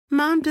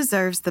Mom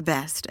deserves the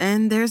best,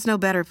 and there's no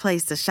better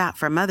place to shop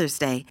for Mother's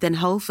Day than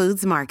Whole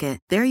Foods Market.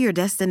 They're your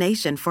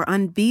destination for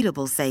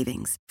unbeatable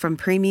savings, from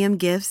premium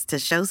gifts to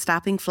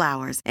show-stopping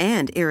flowers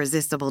and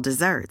irresistible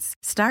desserts.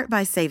 Start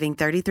by saving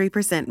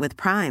 33% with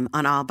Prime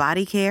on all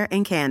body care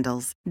and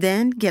candles.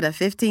 Then get a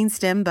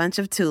 15-stem bunch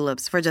of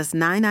tulips for just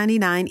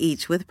 $9.99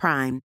 each with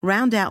Prime.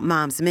 Round out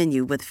Mom's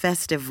menu with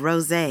festive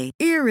rosé,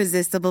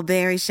 irresistible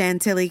berry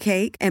chantilly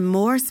cake, and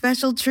more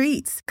special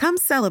treats. Come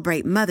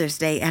celebrate Mother's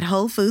Day at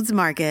Whole Foods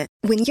Market.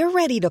 When you're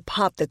ready to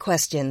pop the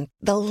question,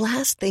 the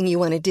last thing you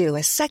want to do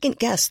is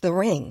second-guess the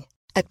ring.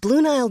 At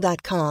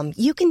BlueNile.com,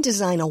 you can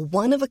design a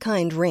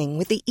one-of-a-kind ring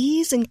with the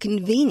ease and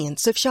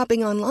convenience of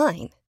shopping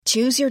online.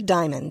 Choose your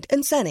diamond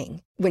and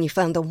setting. When you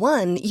find the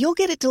one, you'll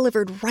get it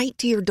delivered right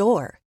to your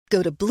door.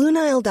 Go to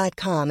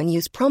BlueNile.com and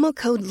use promo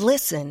code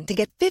LISTEN to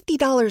get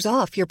 $50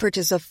 off your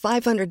purchase of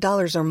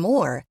 $500 or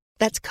more.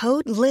 That's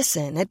code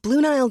LISTEN at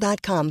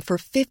BlueNile.com for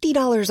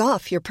 $50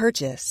 off your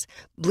purchase.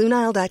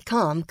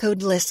 BlueNile.com,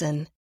 code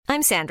LISTEN.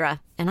 I'm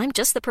Sandra, and I'm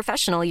just the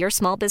professional your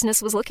small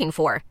business was looking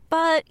for.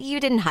 But you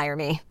didn't hire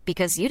me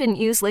because you didn't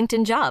use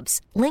LinkedIn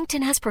Jobs.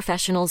 LinkedIn has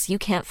professionals you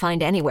can't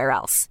find anywhere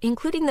else,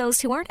 including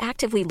those who aren't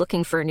actively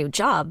looking for a new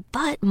job,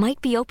 but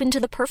might be open to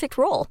the perfect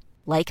role,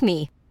 like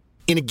me.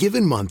 In a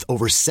given month,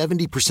 over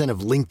 70%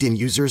 of LinkedIn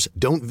users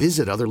don't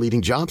visit other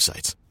leading job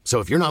sites. So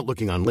if you're not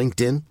looking on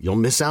LinkedIn, you'll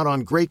miss out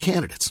on great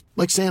candidates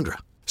like Sandra.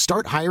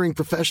 Start hiring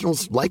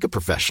professionals like a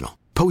professional.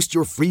 Post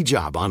your free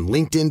job on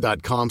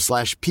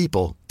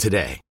linkedin.com/people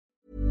today.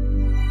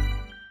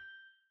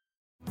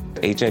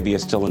 HIV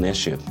is still an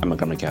issue in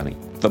Montgomery County.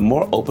 The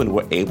more open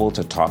we're able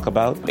to talk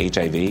about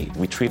HIV,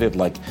 we treat it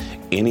like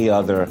any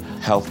other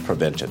health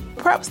prevention.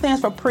 PrEP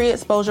stands for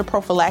pre-exposure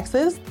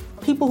prophylaxis.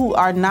 People who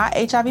are not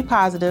HIV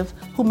positive,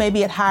 who may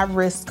be at high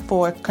risk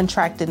for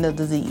contracting the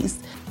disease.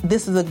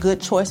 This is a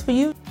good choice for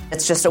you.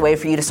 It's just a way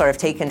for you to sort of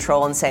take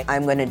control and say,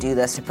 I'm going to do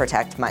this to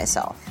protect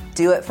myself.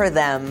 Do it for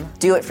them.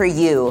 Do it for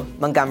you,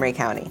 Montgomery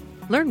County.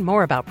 Learn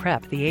more about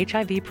PrEP, the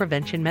HIV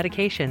prevention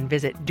medication.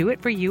 Visit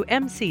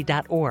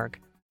doitforyoumc.org.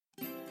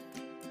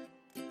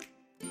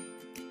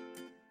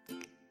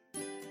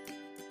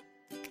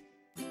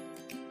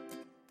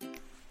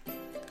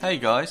 Hey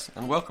guys,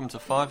 and welcome to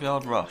 5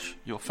 Yard Rush,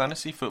 your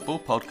fantasy football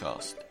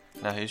podcast.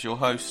 Now here's your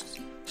hosts,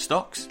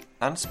 Stocks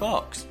and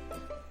Sparks.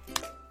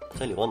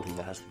 There's only one thing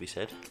that has to be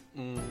said.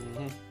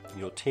 Mm-hmm.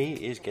 Your tea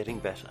is getting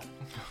better.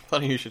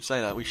 Funny you should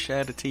say that. We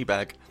shared a tea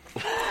bag.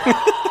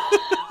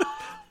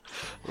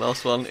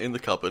 Last one in the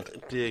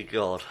cupboard. Dear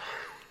God.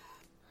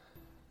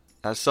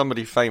 As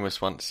somebody famous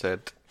once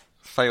said,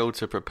 fail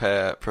to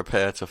prepare,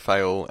 prepare to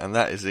fail, and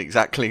that is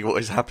exactly what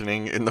is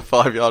happening in the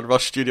 5 Yard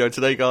Rush studio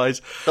today,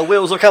 guys. The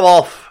wheels will come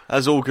off.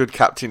 As all good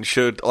captains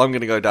should. I'm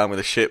going to go down with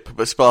a ship,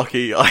 but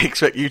Sparky, I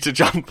expect you to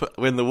jump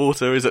when the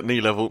water is at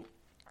knee level.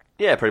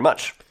 Yeah, pretty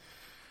much.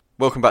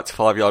 Welcome back to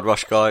 5 Yard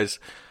Rush, guys.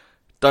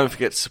 Don't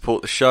forget to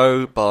support the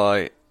show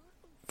by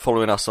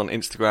following us on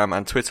Instagram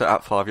and Twitter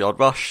at 5 Yard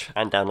Rush.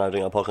 And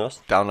downloading our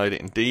podcast. Download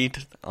it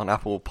indeed on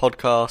Apple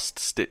Podcasts,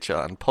 Stitcher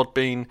and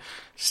Podbean.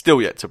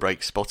 Still yet to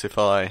break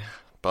Spotify,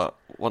 but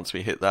once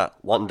we hit that,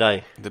 one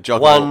day, the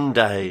juggernaut one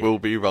day will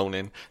be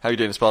rolling. How are you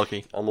doing,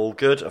 Sparky? I'm all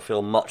good. I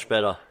feel much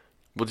better.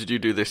 What did you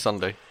do this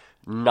Sunday?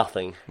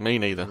 Nothing. Me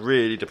neither.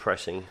 Really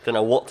depressing. Don't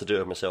know what to do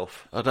with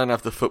myself. I don't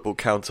have the football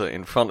counter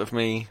in front of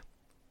me,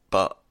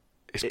 but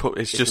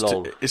it's just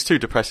long. It's too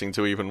depressing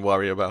to even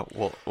worry about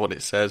what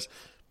it says.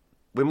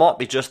 We might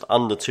be just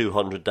under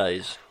 200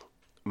 days,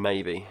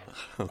 maybe.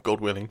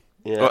 God willing.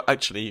 Yeah. Well,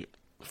 actually,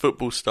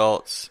 football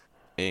starts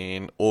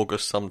in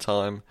August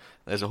sometime.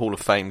 There's a Hall of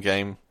Fame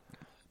game.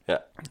 Yeah.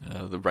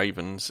 The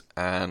Ravens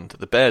and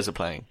the Bears are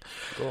playing.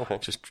 Oh, okay.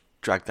 Just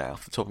dragged that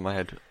off the top of my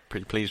head.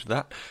 Pretty pleased with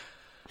that.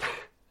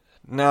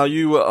 Now,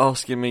 you were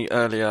asking me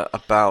earlier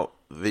about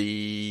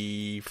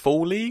the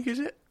Fall League, is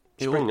it?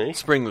 Spring League.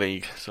 Spring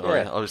League,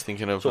 sorry. Yeah. I was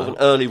thinking of... Sort of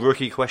an early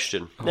rookie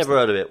question. Never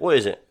heard of it. What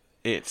is it?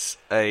 It's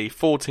a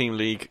 4-team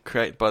league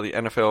created by the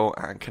NFL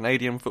and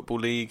Canadian Football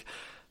League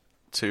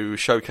to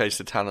showcase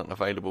the talent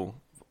available.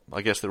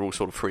 I guess they're all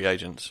sort of free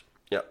agents.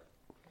 Yep.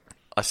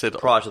 I said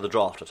prior to the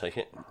draft, I take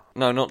it.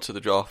 No, not to the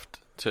draft,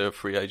 to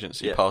free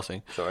agency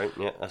passing. Sorry,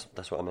 yeah,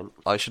 that's what I meant.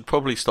 I should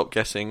probably stop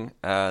guessing,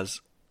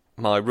 as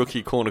my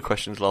rookie corner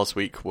questions last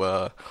week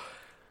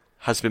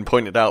has been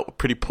pointed out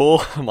pretty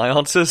poor. My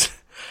answers.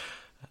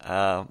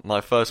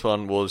 My first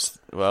one was,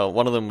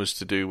 one of them was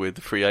to do with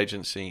free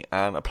agency,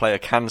 and a player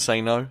can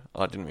say no.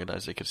 I didn't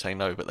realise they could say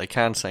no, but they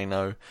can say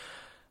no.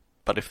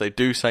 But if they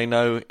do say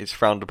no, it's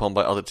frowned upon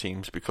by other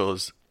teams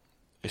because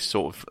it's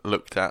sort of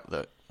looked at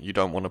that you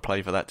don't want to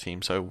play for that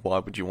team, so why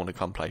would you want to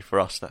come play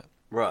for us then?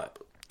 Right,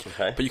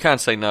 okay. But you can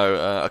say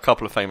no. A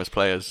couple of famous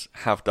players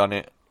have done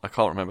it. I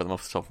can't remember them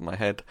off the top of my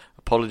head.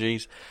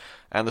 Apologies.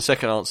 And the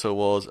second answer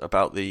was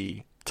about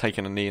the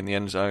taking a knee in the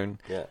end zone.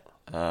 Yeah.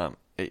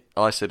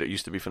 I said it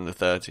used to be from the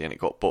 30 and it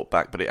got brought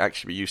back, but it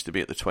actually used to be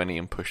at the 20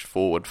 and pushed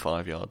forward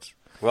 5 yards.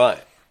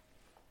 Right.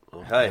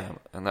 Okay.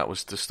 And that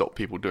was to stop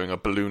people doing a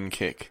balloon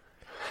kick.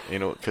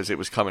 because it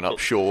was coming up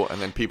short,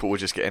 and then people were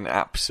just getting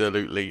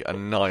absolutely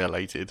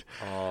annihilated.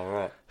 Oh,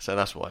 right. So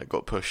that's why it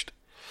got pushed.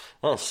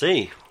 I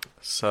see.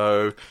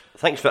 So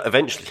thanks for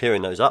eventually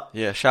clearing those up.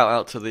 Yeah, shout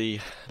out to the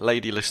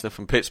lady listener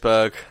from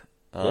Pittsburgh.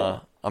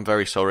 I'm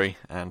very sorry,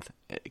 and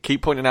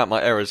keep pointing out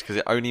my errors because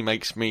it only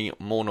makes me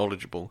more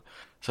knowledgeable.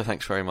 So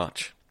thanks very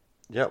much.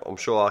 Yep, I'm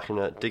sure I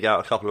can dig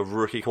out a couple of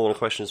rookie corner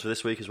questions for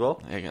this week as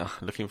well. There you go.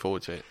 Looking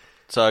forward to it.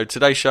 So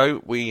today's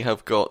show, we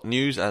have got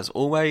news as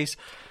always,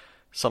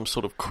 some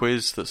sort of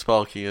quiz that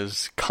Sparky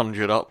has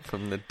conjured up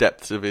from the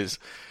depths of his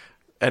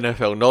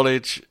NFL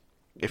knowledge.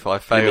 If I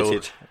fail,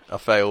 Limited. I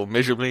fail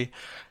miserably.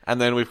 And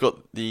then we've got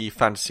the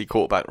fantasy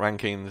quarterback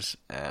rankings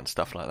and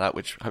stuff like that,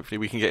 which hopefully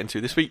we can get into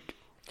this week.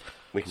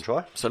 We can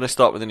try. So let's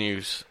start with the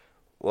news.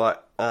 Right,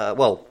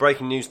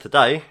 breaking news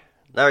today.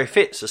 Larry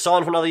Fitz,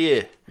 assigned for another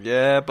year.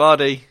 Yeah,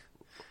 buddy.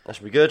 That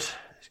should be good.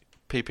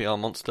 PPR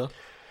monster.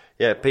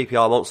 Yeah,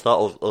 PPR monster,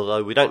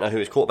 although we don't know who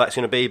his quarterback's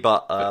going to be,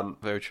 but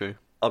very true.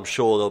 I'm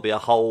sure there'll be a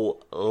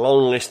whole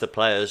long list of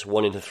players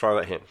wanting to throw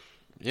at him.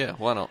 Yeah,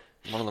 why not?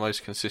 One of the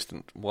most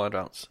consistent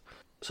wideouts.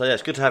 So yeah,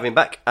 it's good to have him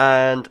back,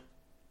 and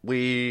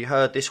we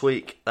heard this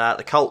week that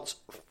the Colts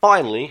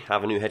finally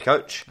have a new head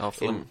coach.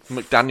 After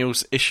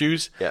McDaniel's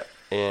issues. Yeah,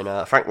 in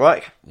Frank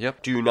Reich.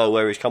 Yep. Do you know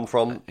where he's come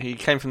from? He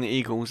came from the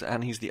Eagles,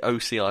 and he's the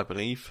OC, I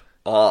believe.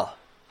 Ah,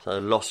 so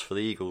loss for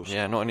the Eagles.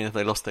 Yeah, not only have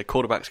they lost their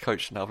quarterback's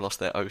coach, now have lost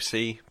their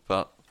OC,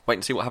 but wait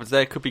and see what happens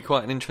there. Could be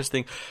quite an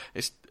interesting...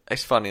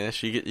 It's funny,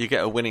 this. You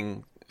get a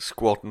winning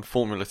squad and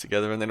formula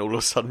together, and then all of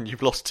a sudden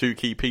you've lost two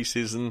key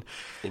pieces. And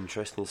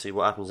interesting to see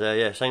what happens there.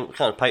 Yeah, same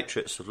kind of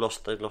Patriots have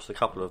lost. They've lost a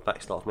couple of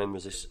back staff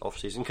members this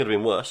off-season. Could have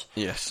been worse.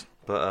 Yes,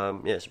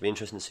 but yeah, it'll be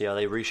interesting to see how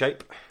they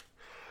reshape.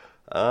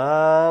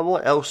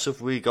 What else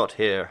have we got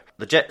here?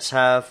 The Jets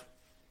have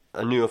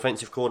a new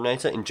offensive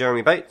coordinator in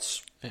Jeremy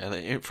Bates.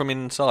 Yeah, from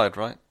inside,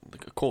 right? The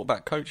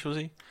quarterback coach, was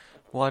he?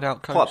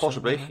 Wide-out coach? Quite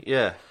possibly,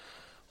 yeah.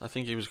 I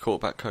think he was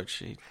quarterback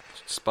coach.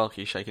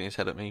 Sparky shaking his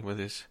head at me with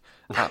his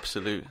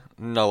absolute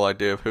no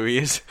idea of who he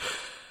is.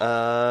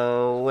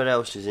 What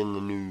else is in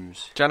the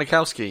news?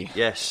 Janikowski.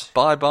 Yes.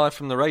 Bye-bye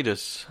from the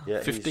Raiders. Yeah,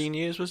 15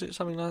 years, was it?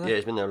 Something like that? Yeah,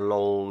 he's been there a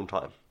long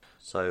time.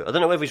 So, I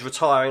don't know whether he's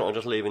retiring or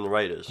just leaving the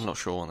Raiders. I'm not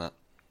sure on that.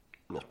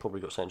 That's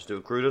probably got something to do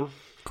with Gruden.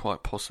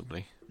 Quite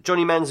possibly.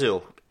 Johnny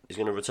Manziel is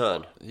going to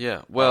return.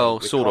 Yeah, well,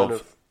 sort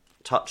of.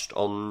 Touched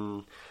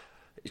on...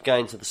 He's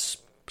going to the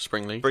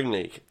Spring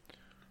League.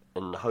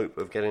 In the hope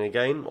of getting a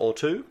game or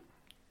two.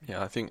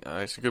 Yeah, I think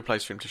it's a good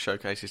place for him to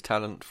showcase his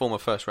talent. Former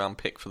first-round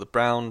pick for the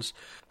Browns.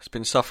 Has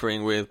been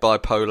suffering with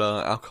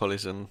bipolar,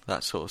 alcoholism,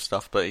 that sort of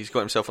stuff. But he's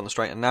got himself on the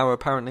straight and narrow,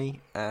 apparently.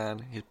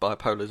 And his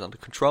bipolar is under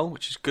control,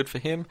 which is good for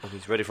him. And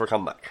he's ready for a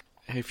comeback.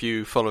 If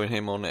you follow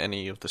him on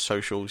any of the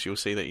socials, you'll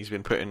see that he's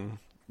been putting,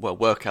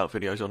 workout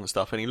videos on and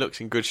stuff. And he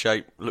looks in good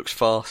shape, looks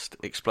fast,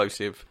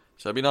 explosive.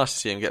 So it'd be nice to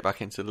see him get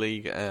back into the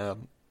league.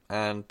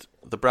 And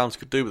the Browns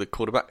could do with a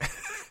quarterback.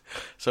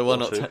 So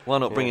why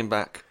not bring him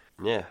back?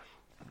 Yeah.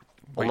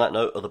 On that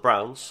note of the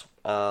Browns,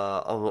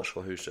 I'm not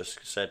sure who's just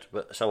said,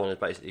 but someone has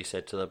basically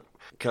said to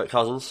Kirk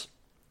Cousins,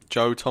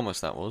 Joe Thomas,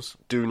 that was.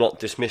 Do not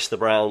dismiss the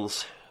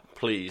Browns.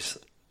 Please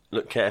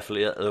look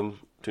carefully at them.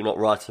 Do not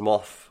write them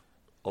off.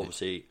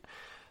 Obviously,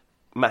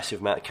 massive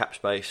amount of cap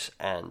space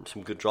and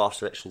some good draft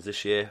selections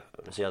this year.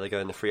 We'll see how they go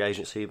in the free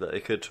agency, but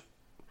they could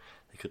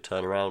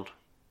turn around.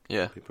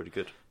 Yeah, be pretty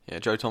good. Yeah,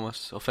 Joe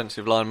Thomas,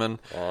 offensive lineman,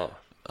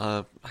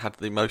 had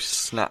the most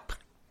snap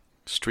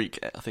streak.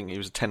 I think he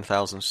was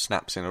 10,000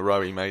 snaps in a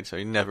row he made, so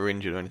he never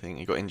injured or anything.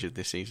 He got injured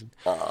this season.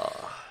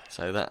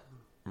 So that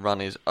run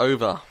is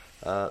over.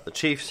 The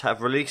Chiefs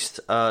have released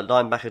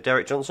linebacker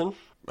Derek Johnson.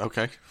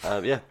 Okay.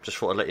 Just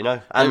thought I'd let you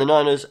know. And the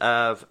Niners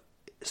have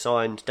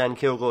signed Dan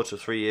Kilgore to a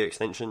 3-year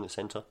extension, the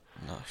centre.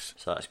 Nice.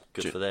 So that's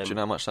good for them. Do you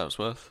know how much that was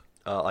worth?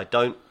 I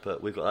don't,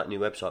 but we've got that new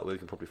website where we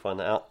can probably find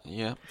that out.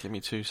 Yeah, give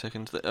me 2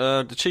 seconds.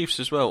 The Chiefs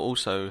as well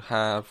also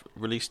have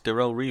released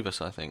Darrelle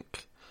Revis, I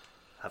think.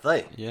 Have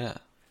they? Yeah.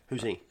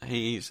 Who's he?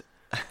 He's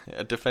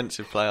a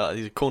defensive player.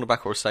 He's a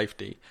cornerback or a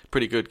safety.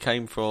 Pretty good.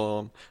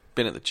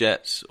 Been at the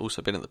Jets,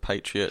 also been at the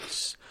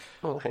Patriots.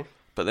 Oh, okay.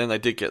 But then they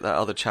did get that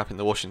other chap in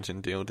the Washington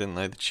deal, didn't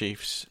they? The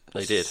Chiefs.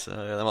 They did. So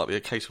there might be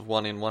a case of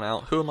one in, one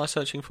out. Who am I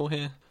searching for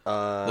here?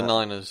 The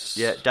Niners.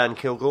 Yeah, Dan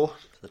Kilgore.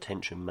 The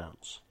tension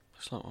mounts.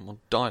 It's like I'm on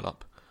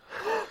dial-up.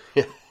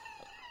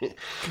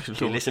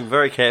 If you listen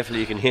very carefully,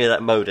 you can hear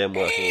that modem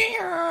working.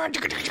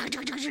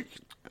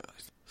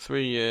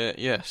 3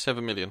 year,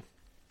 7 million.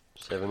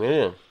 7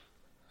 million.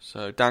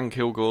 So Dan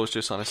Kilgore's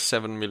just signed a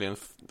 7 million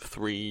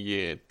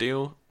 3-year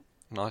deal.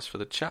 Nice for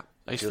the chap.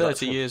 He's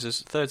 30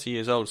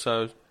 years old,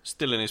 so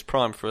still in his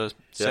prime for a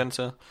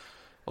centre.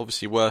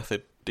 Obviously worth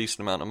a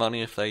decent amount of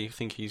money if they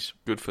think he's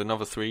good for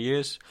another 3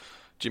 years.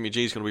 Jimmy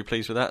G's going to be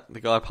pleased with that.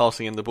 The guy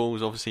passing in the ball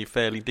is obviously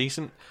fairly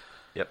decent.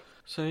 Yep.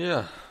 So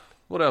yeah,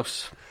 what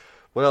else?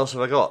 What else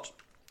have I got?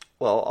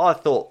 Well, I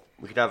thought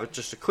we could have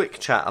just a quick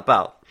chat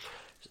about,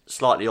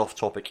 slightly off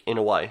topic in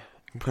a way.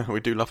 We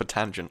do love a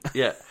tangent.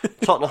 Yeah,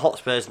 Tottenham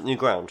Hotspur's new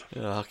ground.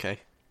 Yeah, okay.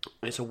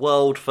 It's a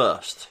world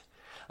first.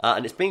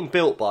 And it's being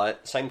built by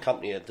the same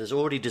company that's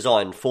already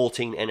designed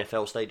 14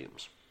 NFL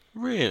stadiums.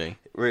 Really?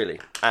 Really.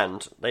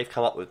 And they've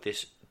come up with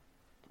this.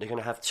 They're going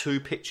to have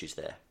 2 pitches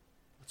there.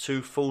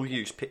 2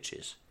 full-use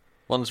pitches.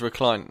 One's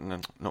reclining,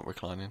 no, not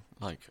reclining,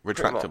 like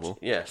retractable.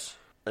 Yes.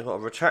 They've got a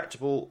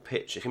retractable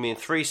pitch. It can be in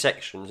 3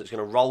 sections. It's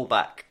going to roll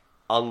back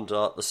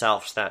under the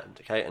south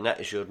stand, okay? And that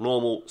is your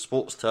normal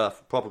sports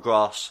turf, proper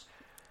grass,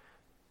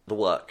 the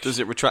works. Does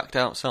it retract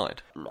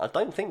outside? I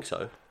don't think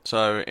so.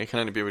 So it can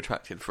only be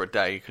retracted for a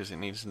day because it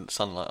needs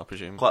sunlight, I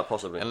presume. Quite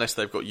possibly. Unless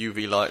they've got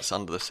UV lights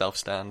under the south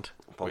stand,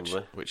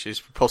 Probably. which is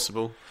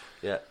possible.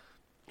 Yeah.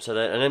 So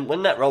then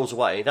when that rolls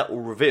away, that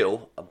will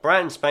reveal a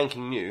brand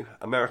spanking new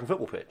American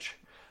football pitch.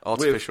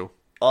 Artificial.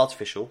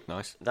 Artificial.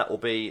 Nice. That will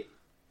be,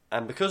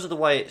 and because of the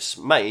way it's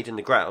made in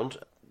the ground,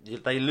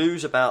 they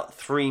lose about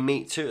 2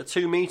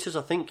 metres,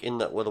 I think, in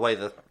the way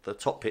the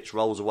top pitch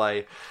rolls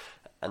away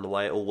and the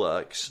way it all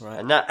works. Right.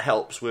 And that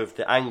helps with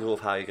the angle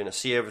of how you're going to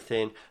see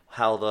everything,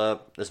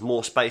 how there's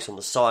more space on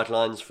the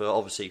sidelines for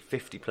obviously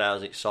 50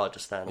 players each side to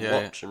stand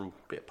and watch and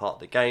be a part of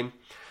the game.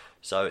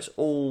 So it's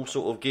all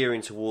sort of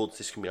gearing towards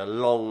this can be a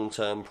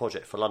long-term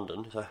project for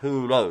London. So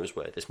who knows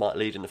where this might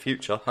lead in the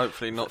future.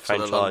 Hopefully not for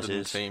the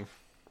London team.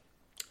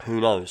 Who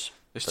knows?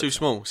 It's too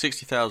small.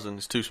 60,000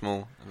 is too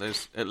small.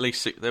 There's at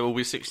least there will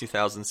be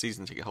 60,000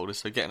 season ticket holders,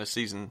 so getting a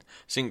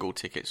single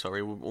ticket,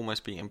 will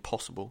almost be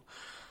impossible.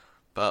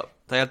 But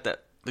they had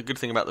that. The good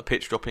thing about the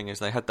pitch dropping is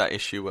they had that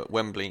issue at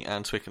Wembley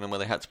and Twickenham where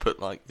they had to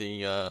put like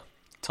the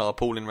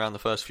tarpaulin around the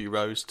first few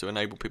rows to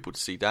enable people to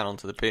see down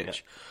onto the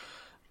pitch. Yeah.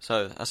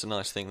 So that's a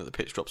nice thing that the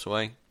pitch drops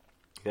away.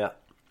 Yeah,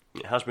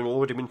 it has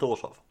already been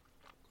thought of.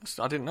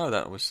 I didn't know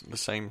that was the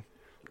same.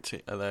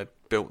 They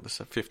built the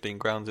 15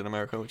 grounds in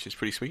America, which is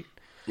pretty sweet.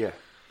 Yeah.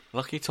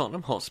 Lucky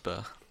Tottenham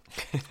Hotspur.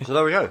 So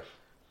there we go.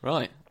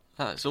 Right.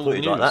 That's all the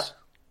news. Like that.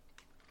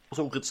 It's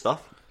all good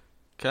stuff.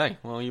 Okay,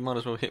 well, you might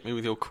as well hit me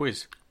with your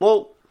quiz.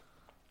 Well,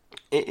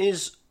 it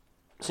is,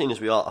 seeing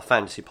as we are a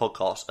fantasy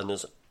podcast and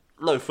there's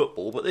no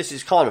football, but this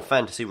is kind of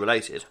fantasy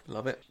related.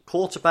 Love it.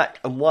 Quarterback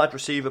and wide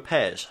receiver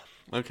pairs.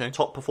 Okay.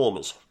 Top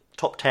performers.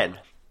 Top 10.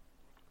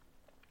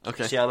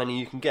 Okay. See how many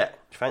you can get.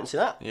 Do you fancy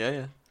that?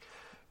 Yeah.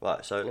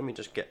 Right, so let me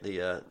just get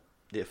the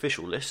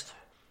official list.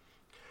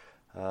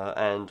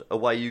 And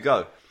away you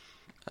go.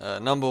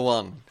 Number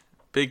 1,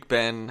 Big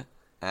Ben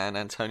and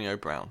Antonio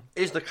Brown.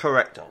 Is the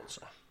correct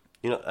answer.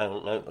 I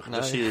don't know. I can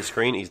just see the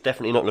screen. He's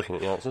definitely not looking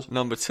at the answers.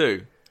 Number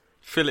 2,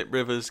 Philip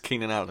Rivers,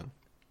 Keenan Allen.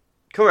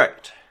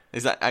 Correct.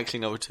 Is that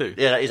actually number 2?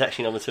 Yeah, that is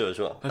actually number 2 as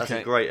well. Okay. That's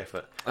a great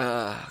effort.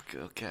 Okay.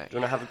 Do you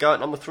want to have a go at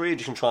number 3 or do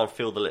you can try and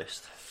fill the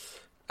list?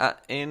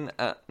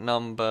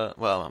 Number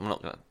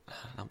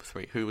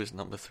 3. Who was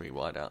number 3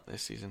 wideout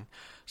this season?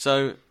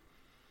 So,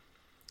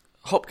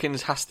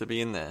 Hopkins has to be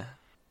in there.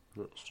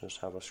 Let's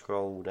just have a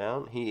scroll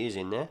down. He is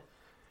in there.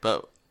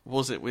 But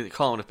it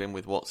can't have been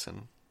with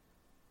Watson.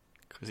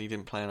 Because he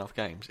didn't play enough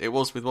games. It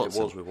was with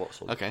Watson? It was with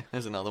Watson. Okay,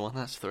 there's another one.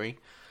 That's 3.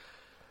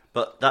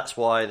 But that's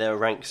why they're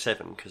ranked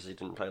 7, because he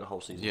didn't play the whole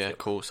season. Yeah, of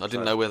course. I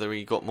didn't know whether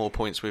he got more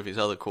points with his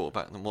other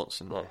quarterback than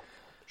Watson. No.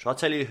 Shall I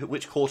tell you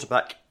which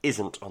quarterback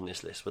isn't on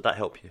this list? Would that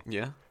help you?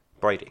 Yeah.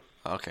 Brady.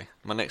 Okay.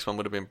 My next one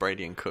would have been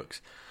Brady and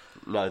Cooks.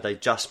 No, they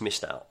just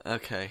missed out.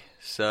 Okay,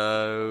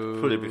 so...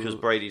 Probably because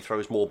Brady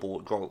throws more ball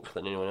at Gronk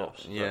than anyone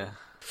else. Yeah.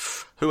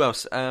 Who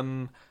else?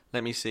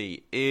 Let me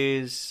see.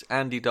 Is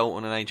Andy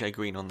Dalton and AJ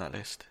Green on that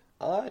list?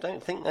 I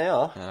don't think they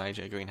are. No,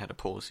 AJ Green had a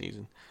poor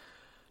season.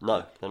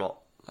 No, they're not.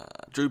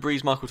 Drew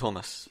Brees, Michael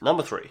Thomas.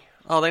 Number 3.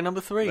 Oh, they're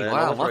number 3. They're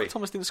wow, number 3. Michael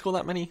Thomas didn't score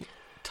that many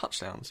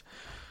touchdowns.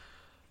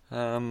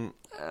 Oh,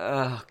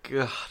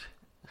 God.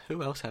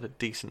 Who else had a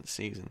decent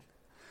season?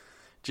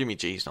 Jimmy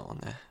G's not on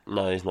there.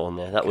 No, he's not on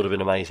there. That would have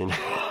been amazing.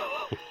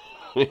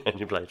 He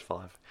only played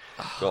 5.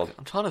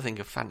 I'm trying to think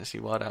of fantasy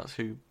wideouts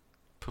who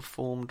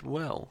performed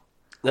well.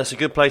 That's a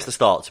good place to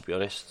start, to be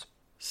honest.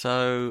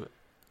 So,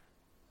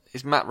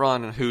 is Matt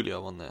Ryan and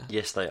Julio on there?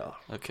 Yes, they are.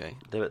 Okay.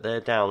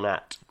 They're down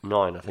at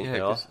 9, I think they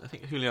are. I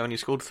think Julio only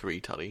scored 3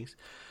 tutties.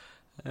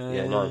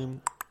 Yeah,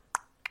 9.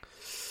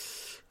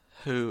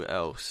 Who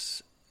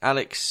else?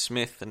 Alex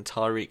Smith and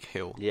Tyreek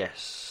Hill.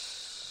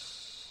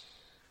 Yes.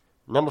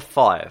 Number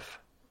 5.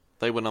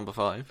 They were number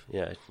 5.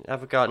 Yeah,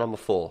 have a go at number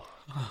 4.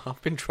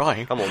 I've been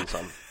trying. Come on,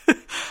 son.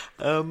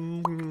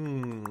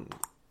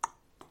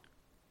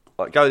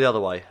 Right, go the other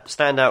way.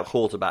 Standout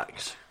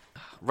quarterbacks.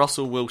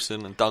 Russell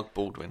Wilson and Doug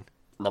Baldwin.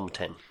 Number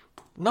 10.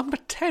 Number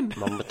 10?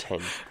 Number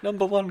 10.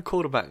 Number 1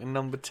 quarterback and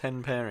number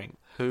 10 pairing.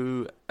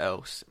 Who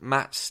else?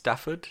 Matt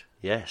Stafford.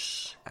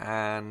 Yes.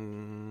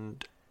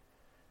 And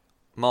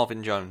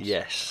Marvin Jones.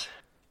 Yes.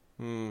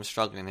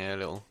 Struggling here a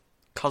little.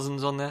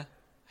 Cousins on there?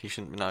 He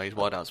shouldn't. No, his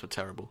wideouts were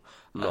terrible.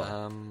 No.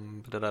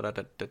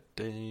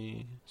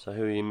 So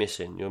who are you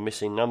missing? You're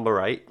missing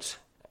number 8.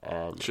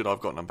 And should I have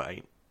got number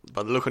 8?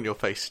 By the look on your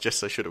face,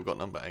 just I should have got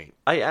number 8.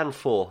 8 and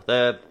 4.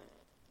 They're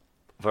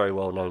very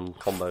well known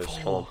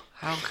combos. 4.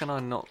 How can I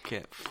not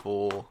get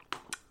 4?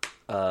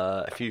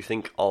 If you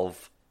think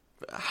of...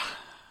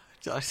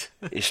 You're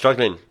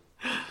struggling.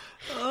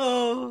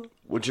 Oh.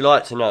 Would you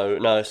like to know?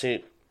 No,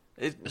 see...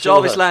 Is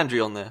Jarvis Landry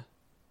on there?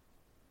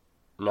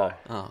 No.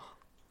 Oh.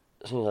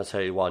 As soon as I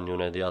tell you one, you'll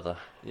know the other.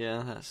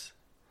 Yeah, that's...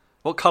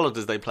 What colour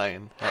does they play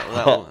in?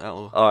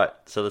 That'll... Alright,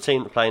 so the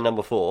team that play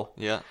number 4...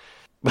 Yeah.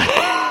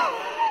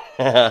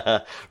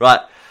 Right.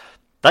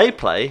 They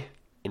play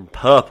in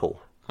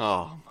purple.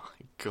 Oh,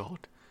 my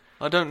God.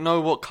 I don't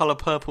know what colour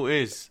purple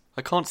is.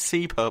 I can't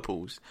see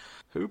purples.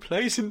 Who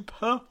plays in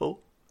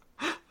purple?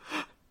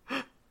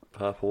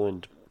 Purple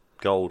and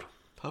gold.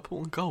 Purple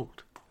and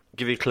gold.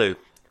 Give you a clue.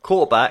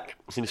 Quarterback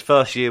is in his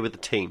first year with the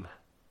team.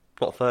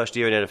 Not first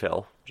year in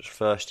NFL, just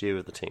first year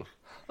with the team.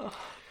 Oh,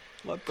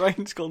 my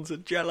brain's gone to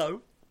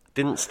jello.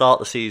 Didn't start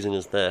the season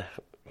as their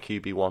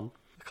QB1.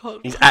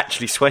 He's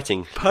actually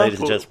sweating, ladies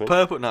and gentlemen.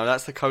 Purple? No,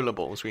 that's the cola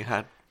bottles we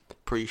had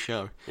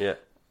pre-show. Yeah.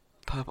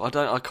 Purple.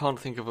 I can't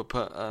think of a...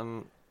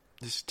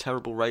 this is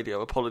terrible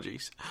radio.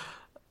 Apologies.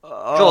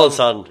 Go on,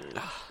 son.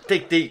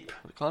 Dig deep.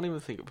 I can't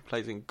even think of a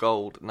place in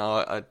gold.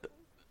 No,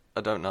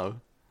 I don't know.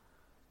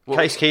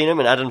 Case Keenum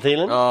and Adam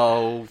Thielen.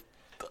 Oh,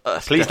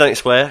 please don't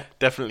swear.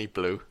 Definitely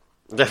blue.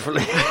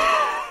 Definitely.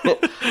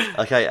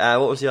 Okay,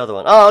 what was the other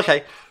one? Oh,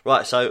 okay.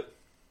 Right, so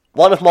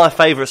one of my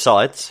favourite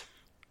sides.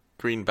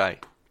 Green Bay.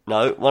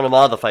 No, one of my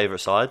other favourite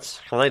sides.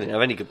 Well, they didn't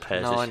have any good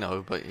pairs. No, I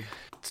know, but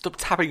stop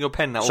tapping your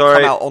pen. That will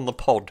Sorry. come out on the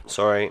pod.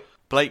 Sorry.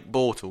 Blake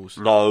Bortles.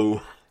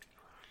 No.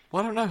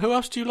 Well, I don't know. Who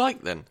else do you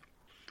like then?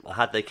 I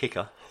had their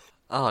kicker.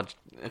 Ah,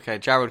 okay,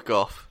 Jared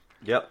Goff.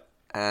 Yep.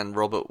 And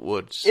Robert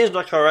Woods. Is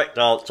the correct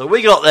answer.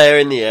 We got there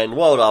in the end.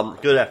 Well done.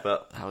 Good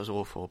effort. That was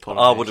awful.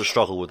 Apologies. I would have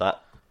struggled with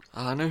that.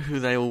 I know who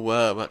they all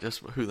were, but just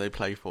who they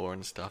play for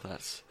and stuff.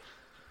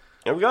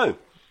 There we go.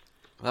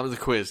 That was a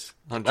quiz.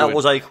 That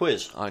was a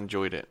quiz. I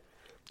enjoyed it.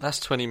 That's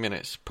 20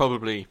 minutes.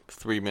 Probably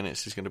 3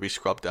 minutes is going to be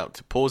scrubbed out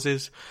to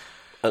pauses.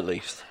 At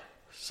least.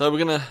 So we're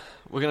gonna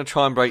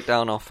try and break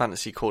down our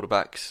fantasy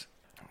quarterbacks,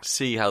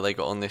 see how they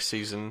got on this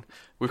season.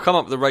 We've come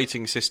up with a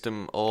rating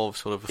system of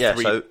sort of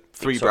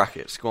three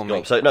brackets. Go on,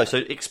 mate. So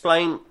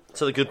explain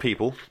to the good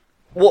people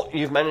what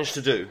you've managed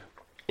to do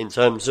in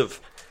terms of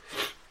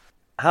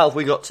how have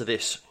we got to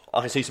this. I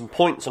can see some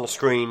points on the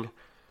screen.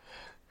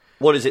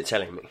 What is it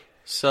telling me?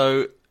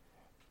 So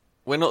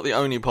we're not the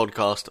only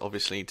podcast,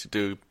 obviously, to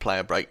do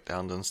player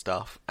breakdowns and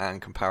stuff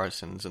and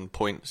comparisons and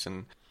points.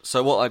 And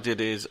so what I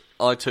did is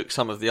I took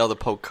some of the other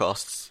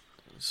podcasts,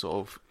 sort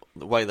of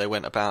the way they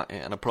went about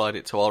it, and applied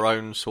it to our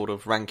own sort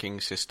of ranking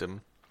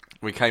system.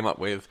 We came up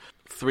with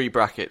 3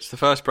 brackets. The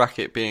first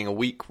bracket being a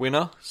week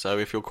winner. So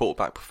if your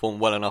quarterback performed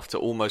well enough to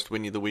almost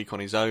win you the week on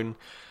his own,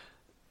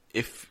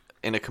 if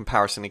in a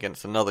comparison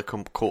against another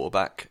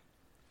quarterback,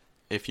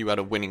 if you had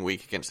a winning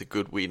week against a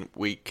good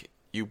week,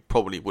 you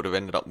probably would have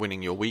ended up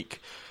winning your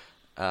week.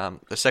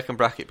 The second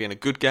bracket being a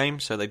good game,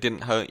 so they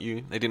didn't hurt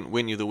you, they didn't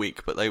win you the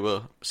week, but they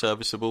were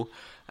serviceable.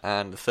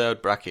 And the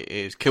third bracket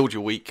is killed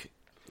your week.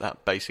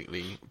 That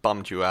basically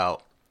bummed you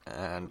out,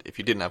 and if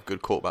you didn't have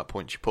good quarterback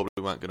points, you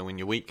probably weren't going to win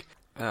your week.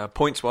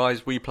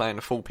 Points-wise, we play in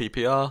a full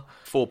PPR,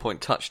 4-point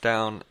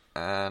touchdown,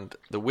 and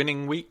the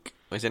winning week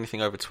was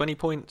anything over 20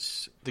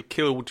 points. The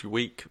killed your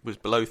week was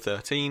below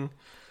 13,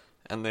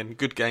 and then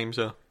good games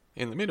are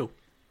in the middle,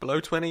 below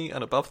 20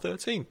 and above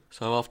 13.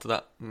 So after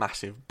that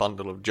massive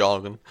bundle of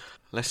jargon,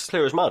 let's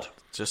clear as mud.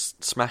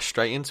 Just smash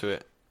straight into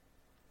it.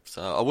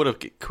 So I would have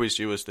quizzed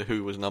you as to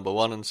who was number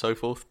 1 and so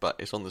forth, but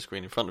it's on the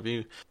screen in front of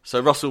you. So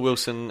Russell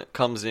Wilson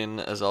comes in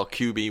as our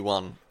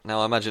QB1.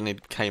 Now I imagine he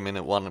came in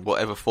at 1 in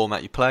whatever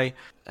format you play,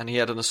 and he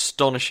had an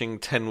astonishing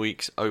 10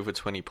 weeks over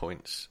 20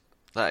 points.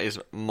 That is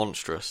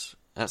monstrous.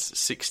 That's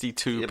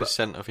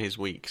 62% of his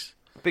weeks.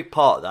 A big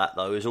part of that,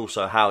 though, is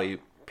also how he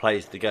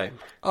plays the game.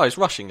 Oh, his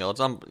rushing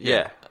yards.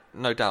 Yeah.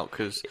 No doubt,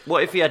 because...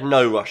 What if he had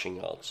no rushing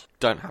yards?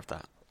 Don't have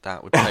that.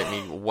 That would take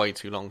me way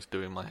too long to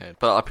do in my head.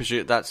 But I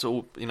presume that's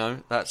all,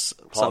 that's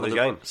part of the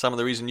game. Some of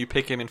the reason you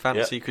pick him in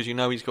fantasy, because you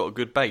know he's got a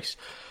good base.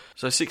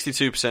 So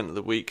 62% of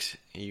the weeks,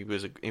 he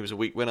was a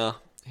week winner.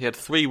 He had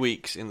 3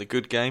 weeks in the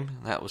good game,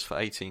 that was for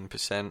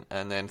 18%,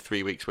 and then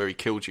 3 weeks where he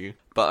killed you.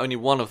 But only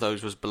one of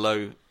those was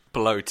below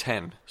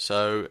 10.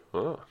 So,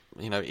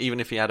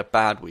 even if he had a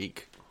bad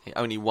week,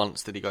 only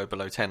once did he go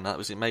below 10. That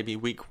was maybe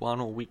week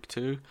 1 or week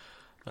 2.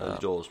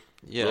 Doors.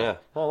 Yeah.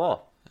 Oh,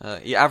 wow.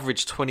 He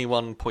averaged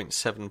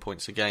 21.7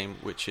 points a game,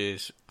 which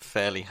is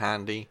fairly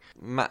handy.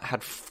 Matt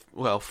had,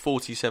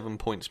 47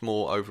 points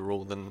more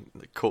overall than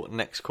the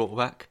next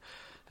quarterback.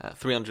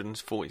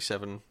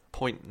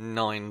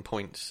 347.9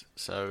 points.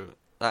 So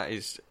that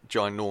is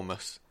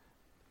ginormous,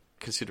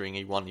 considering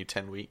he won you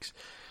 10 weeks.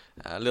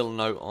 A little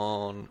note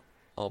on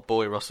our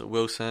boy Russell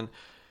Wilson.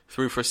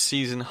 Threw for a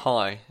season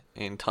high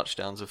in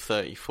touchdowns of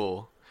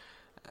 34.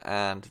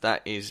 And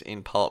that is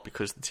in part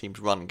because the team's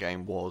run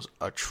game was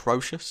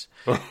atrocious.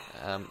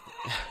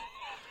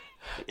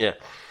 Yeah,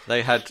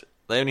 they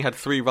only had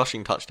 3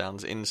 rushing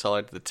touchdowns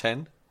inside the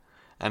 10,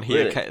 and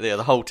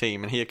the whole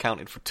team, and he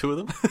accounted for 2 of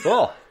them.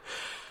 Oh,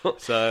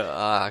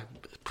 so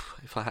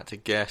if I had to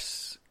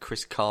guess,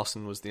 Chris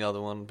Carson was the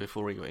other one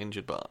before he got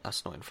injured, but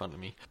that's not in front of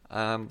me.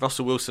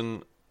 Russell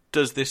Wilson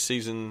does this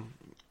season.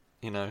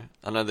 I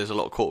know there's a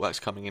lot of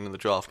quarterbacks coming in the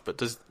draft, but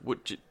do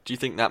you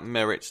think that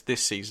merits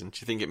this season? Do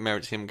you think it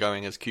merits him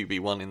going as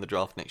QB1 in the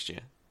draft next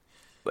year?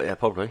 But yeah,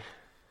 probably.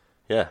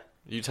 Yeah.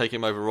 You take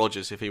him over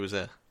Rodgers if he was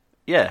there.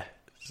 Yeah.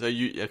 So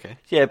okay?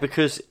 Yeah,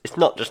 because it's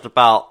not just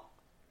about.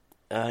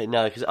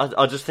 No, because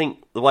I just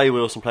think the way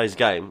Wilson plays the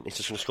game, he's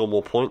just going to score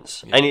more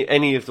points. Yeah.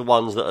 Any of the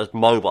ones that are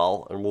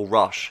mobile and will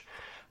rush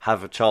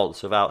have a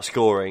chance of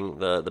outscoring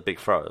the big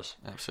throwers.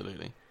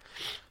 Absolutely.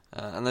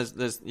 And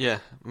there's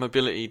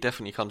mobility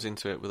definitely comes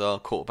into it with our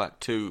quarterback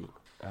 2.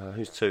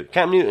 Who's 2?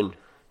 Cam Newton.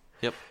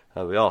 Yep.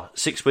 There we are.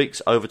 6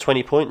 weeks, over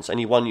 20 points, and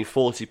he won you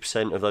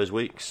 40% of those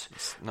weeks.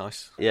 It's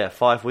nice. Yeah,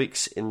 5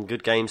 weeks in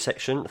good game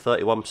section,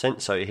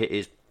 31%, so he hit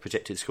his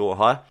projected score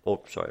high.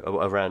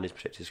 Around his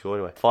projected score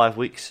anyway. 5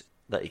 weeks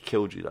that he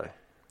killed you, though.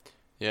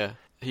 Yeah,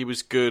 he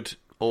was good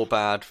or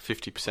bad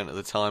 50% of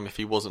the time if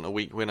he wasn't a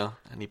week winner,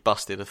 and he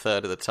busted a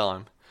third of the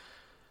time.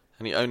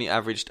 And he only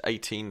averaged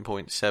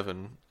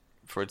 18.7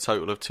 for a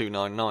total of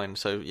 299,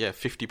 so yeah,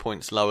 50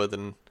 points lower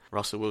than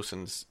Russell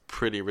Wilson's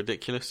pretty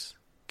ridiculous,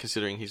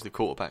 considering he's the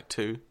quarterback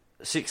 2.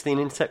 16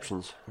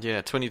 interceptions.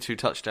 Yeah, 22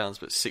 touchdowns,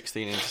 but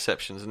 16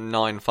 interceptions and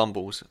 9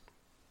 fumbles.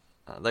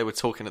 They were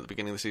talking at the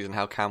beginning of the season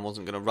how Cam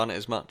wasn't going to run it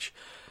as much.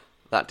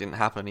 That didn't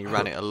happen. He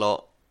ran it a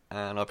lot,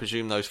 and I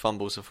presume those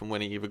fumbles are from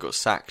when he either got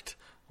sacked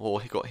or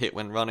he got hit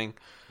when running.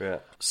 Yeah.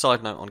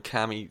 Side note on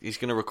Cam, he's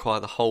going to require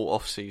the whole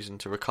off-season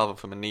to recover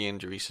from a knee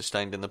injury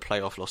sustained in the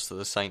playoff loss to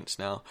the Saints.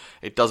 Now,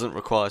 it doesn't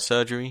require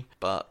surgery,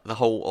 but the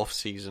whole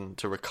off-season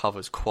to recover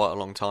is quite a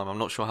long time. I'm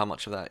not sure how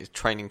much of that is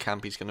training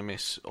camp he's going to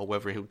miss or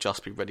whether he'll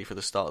just be ready for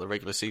the start of the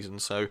regular season.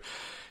 So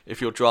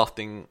if you're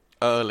drafting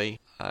early,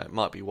 it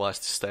might be wise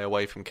to stay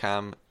away from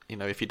Cam,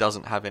 if he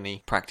doesn't have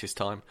any practice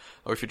time.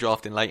 Or if you're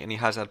drafting late and he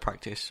has had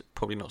practice,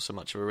 probably not so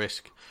much of a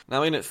risk.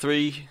 Now in at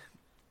 3...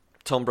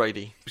 Tom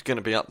Brady was going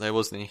to be up there,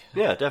 wasn't he?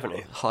 Yeah,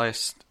 definitely.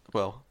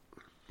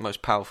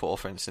 Most powerful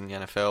offense in the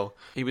NFL.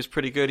 He was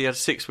pretty good. He had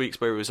 6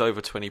 weeks where he was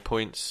over 20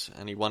 points,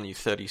 and he won you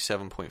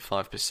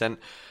 37.5%.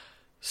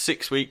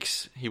 6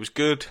 weeks, he was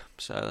good,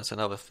 so that's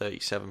another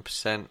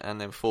 37%.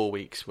 And then 4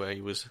 weeks where he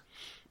was,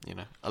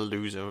 a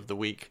loser of the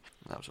week.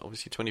 That was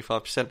obviously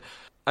 25%.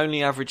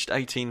 Only averaged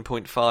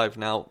 18.5.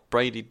 Now,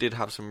 Brady did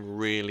have some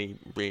really,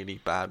 really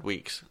bad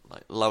weeks,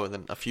 like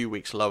a few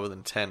weeks lower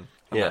than 10.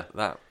 And yeah.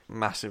 That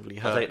massively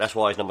hurt. I think that's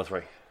why he's number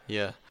 3.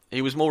 Yeah.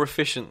 He was more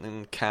efficient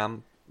than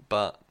Cam,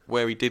 but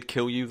where he did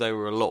kill you, they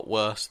were a lot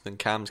worse than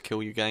Cam's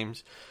kill you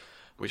games,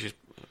 which is,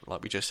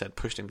 like we just said,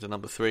 pushed him to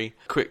number 3.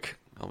 Quick,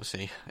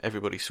 obviously,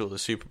 everybody saw the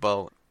Super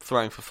Bowl,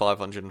 throwing for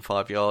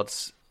 505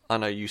 yards. I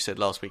know you said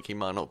last week he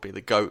might not be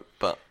the GOAT,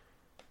 but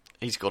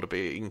he's got to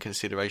be in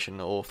consideration,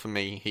 or for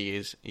me, he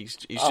is. He's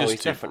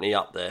definitely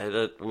up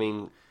there. I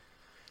mean,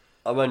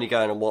 I'm only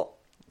going on what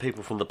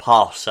people from the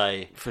past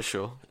say. For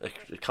sure.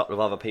 A couple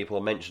of other people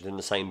are mentioned in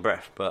the same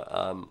breath, but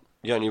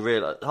you only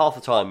realise, half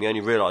the time, you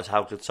only realise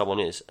how good someone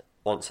is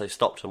once they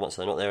stopped and once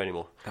they're not there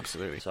anymore.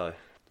 Absolutely. So,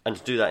 and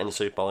to do that in the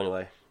Super Bowl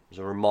anyway was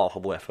a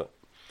remarkable effort.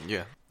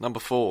 Yeah.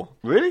 Number 4.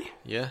 Really?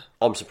 Yeah.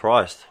 I'm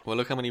surprised. Well,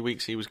 look how many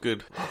weeks he was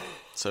good.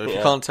 So if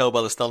you can't tell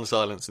by the stunned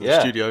silence in the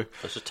studio, I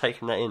was just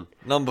taking that in.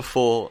 Number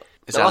 4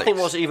 is now, Alex. I think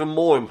what's even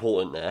more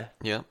important there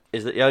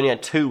is that he only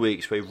had 2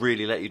 weeks where he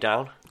really let you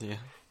down. Yeah.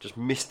 Just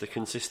missed the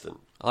consistent.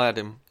 I had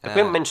him. We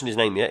haven't mentioned his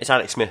name yet. It's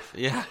Alex Smith.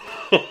 Yeah.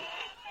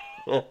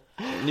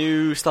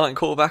 New starting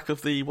quarterback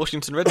of the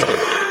Washington Redskins.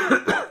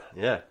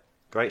 Yeah.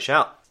 Great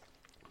shout.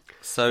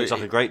 So looks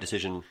like a great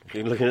decision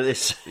looking at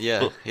this.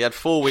 Yeah. He had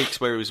 4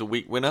 weeks where he was a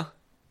week winner,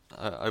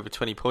 over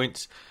 20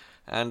 points.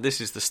 And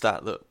this is the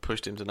stat that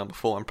pushed him to number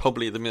 4 and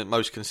probably the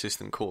most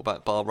consistent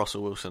quarterback bar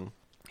Russell Wilson.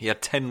 He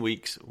had 10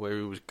 weeks where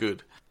he was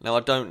good. Now, I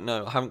don't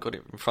know. I haven't got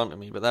it in front of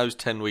me, but those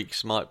 10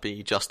 weeks might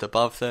be just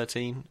above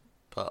 13.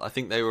 But I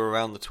think they were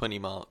around the 20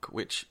 mark,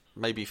 which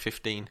maybe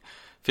 15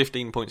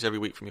 points every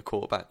week from your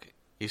quarterback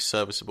is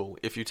serviceable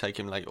if you take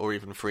him late or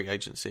even free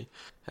agency.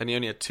 And he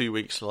only had 2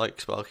 weeks,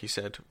 like Sparky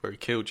said, where he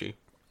killed you.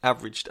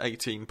 Averaged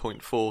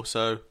 18.4,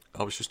 so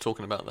I was just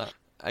talking about that.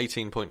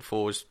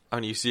 18.4 is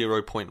only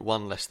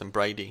 0.1 less than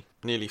Brady.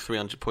 Nearly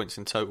 300 points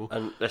in total.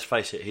 And let's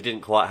face it, he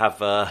didn't quite have,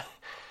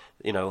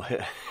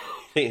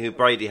 who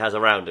Brady has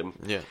around him.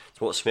 Yeah.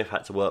 It's what Smith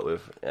had to work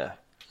with, yeah.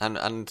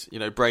 And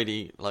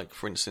Brady, like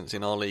for instance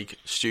in our league,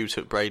 Stu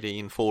took Brady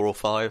in 4 or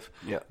 5.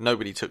 Yeah.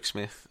 Nobody took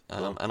Smith,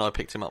 and I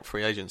picked him up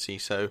free agency.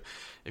 So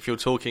if you're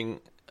talking,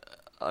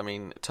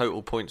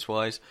 total points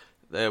wise,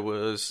 there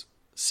was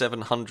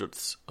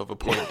 0.07 of a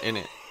point in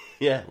it.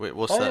 Yeah.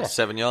 What's that?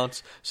 7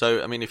 yards.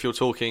 So if you're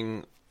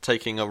talking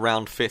taking a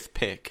round 5th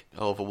pick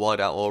of a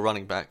wideout or a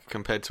running back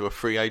compared to a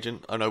free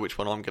agent, I know which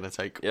one I'm going to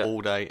take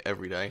all day,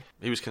 every day.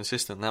 He was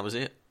consistent. That was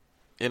it.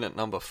 In at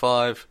number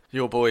 5,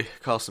 your boy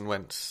Carson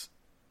Wentz.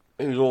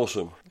 He was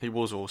awesome. He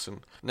was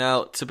awesome.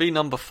 Now, to be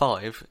number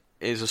 5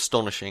 is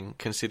astonishing,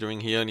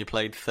 considering he only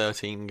played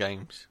 13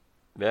 games.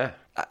 Yeah.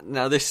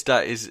 Now, this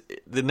stat is...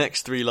 The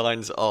next 3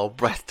 lines are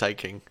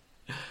breathtaking.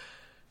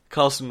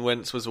 Carson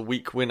Wentz was a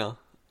week winner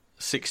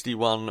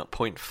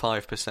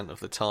 61.5% of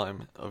the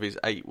time of his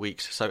 8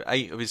 weeks. So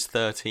 8 of his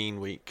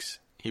 13 weeks,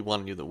 he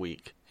won you the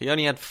week. He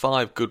only had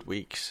 5 good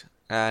weeks,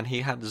 and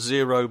he had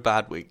 0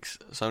 bad weeks.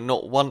 So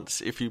not once,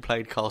 if you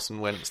played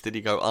Carson Wentz, did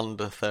he go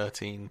under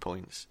 13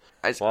 points.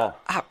 It's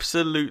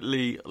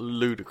absolutely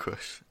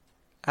ludicrous.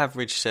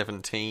 Average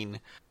 17.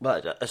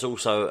 But it's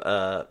also,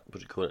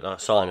 a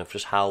sign of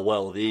just how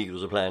well the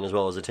Eagles are playing as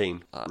well as a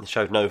team. They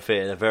showed no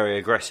fear. They're a very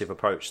aggressive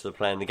approach to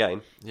playing the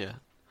game. Yeah.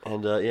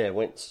 And,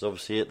 Wentz is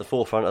obviously at the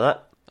forefront of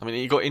that. I mean,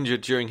 he got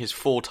injured during his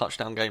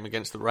 4-touchdown game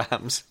against the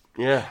Rams.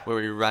 Yeah.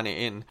 Where he ran it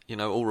in. You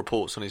know, all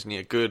reports on his knee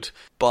are good.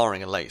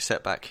 Barring a late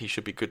setback, he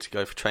should be good to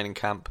go for training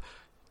camp.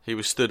 He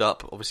was stood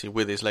up, obviously,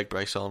 with his leg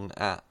brace on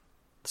at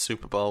the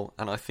Super Bowl.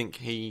 And I think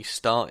he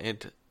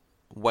started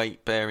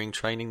weight-bearing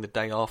training the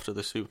day after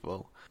the Super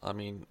Bowl. I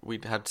mean,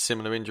 we'd had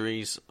similar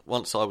injuries.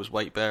 Once I was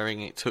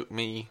weight-bearing, it took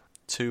me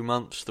 2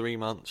 months, 3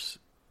 months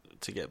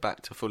to get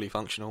back to fully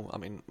functional. I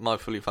mean, my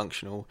fully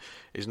functional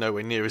is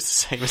nowhere near as the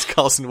same as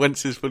Carson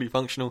Wentz's fully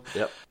functional.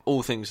 Yep.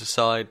 All things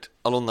aside,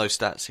 along those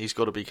stats, he's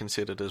got to be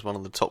considered as one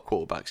of the top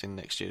quarterbacks in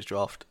next year's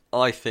draft.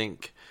 I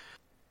think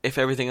if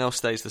everything else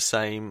stays the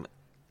same,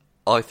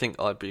 I think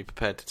I'd be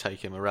prepared to take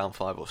him around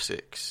 5 or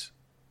 6.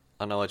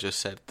 I know I just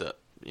said that,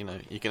 you know,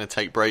 you're going to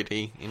take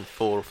Brady in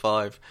 4 or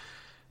 5.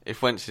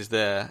 If Wentz is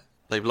there,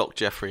 they've locked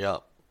Jeffrey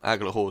up.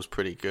 Aguilar's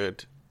pretty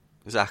good.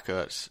 Zach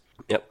Ertz.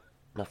 Yep,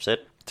 enough said.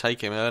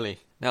 Take him early.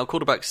 Now,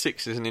 quarterback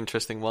 6 is an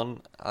interesting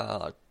one.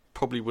 I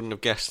probably wouldn't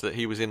have guessed that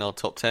he was in our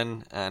top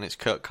 10, and it's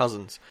Kirk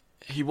Cousins.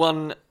 He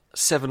won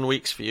 7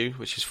 weeks for you,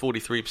 which is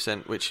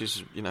 43%, which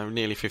is, you know,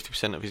 nearly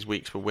 50% of his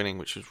weeks were winning,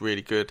 which was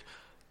really good.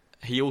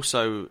 He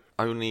also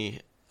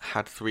only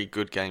had 3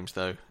 good games,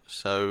 though.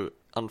 So,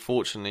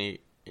 unfortunately,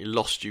 he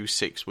lost you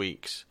 6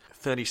 weeks.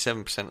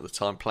 37% of the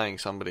time playing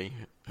somebody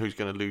who's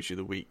going to lose you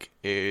the week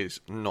is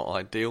not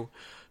ideal.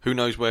 Who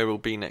knows where he'll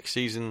be next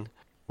season?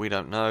 We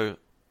don't know.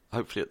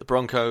 Hopefully at the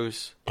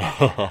Broncos.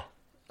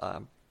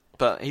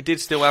 But he did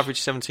still average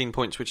 17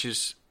 points, which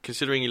is,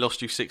 considering he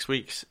lost you 6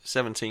 weeks,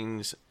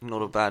 17's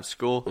not a bad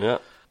score. Yeah.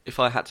 If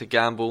I had to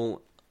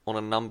gamble on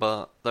a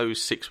number,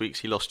 those 6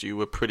 weeks he lost you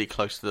were pretty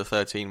close to the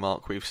 13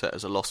 mark we've set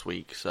as a lost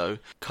week. So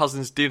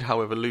Cousins did,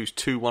 however, lose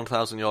 2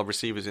 1,000-yard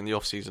receivers in the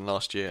off-season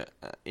last year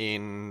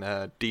in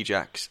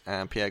Djax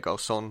and Pierre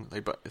Garçon.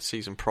 The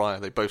season prior,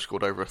 they both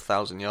scored over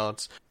 1,000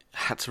 yards.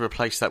 Had to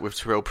replace that with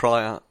Terrell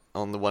Pryor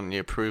on the 1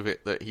 year prove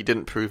it that he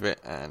didn't prove it,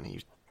 and he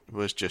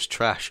was just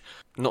trash.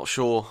 Not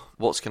sure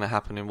what's going to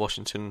happen in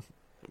Washington,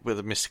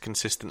 whether Mr.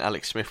 Consistent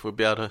Alex Smith will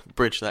be able to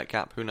bridge that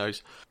gap, who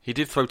knows. He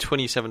did throw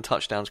 27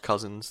 touchdowns,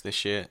 Cousins,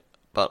 this year,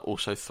 but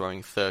also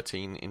throwing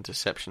 13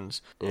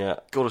 interceptions. Yeah.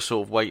 Got to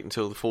sort of wait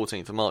until the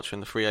 14th of March when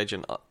the free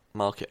agent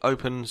market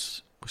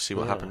opens. We'll see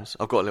what happens.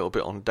 I've got a little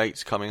bit on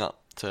dates coming up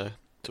to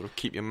sort of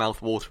keep your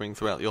mouth watering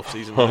throughout the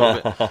off-season a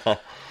little bit.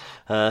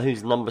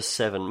 Who's number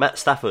 7? Matt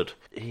Stafford.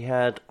 He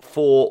had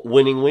 4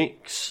 winning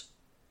weeks,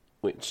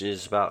 which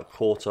is about a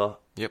quarter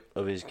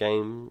of his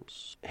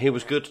games. He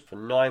was good for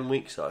 9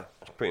 weeks, though.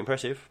 That's pretty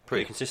impressive.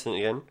 Pretty consistent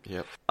again.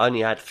 Yep. Only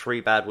had 3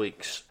 bad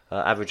weeks,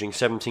 averaging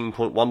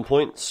 17.1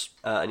 points,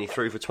 and he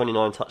threw for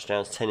 29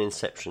 touchdowns, 10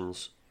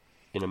 interceptions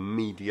in a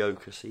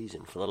mediocre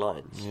season for the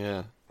Lions.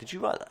 Yeah. Did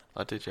you write that?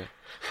 I did, yeah.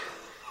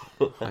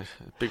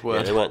 Big word.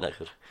 Yeah, they weren't that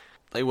good.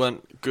 They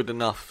weren't good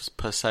enough,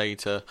 per se,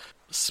 to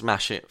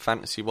smash it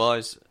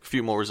fantasy-wise. A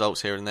few more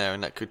results here and there,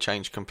 and that could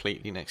change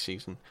completely next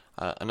season.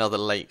 Another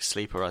late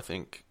sleeper, I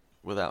think,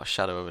 without a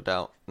shadow of a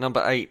doubt.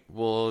 Number 8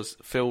 was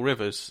Phil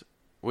Rivers,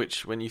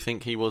 which, when you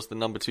think he was the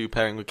number 2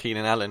 pairing with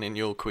Keenan Allen in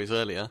your quiz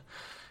earlier,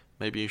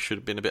 maybe you should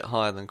have been a bit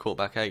higher than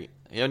quarterback 8.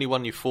 He only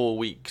won you 4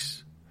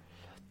 weeks.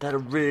 They had a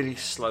really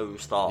slow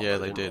start. Yeah,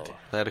 they did.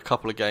 They had a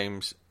couple of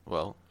games,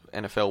 well,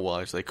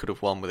 NFL-wise, they could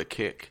have won with a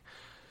kick.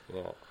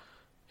 Yeah.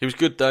 He was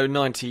good, though,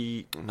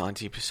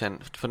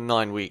 90% for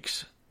 9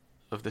 weeks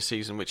of the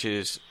season, which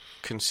is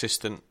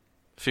consistent,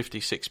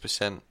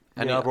 56%.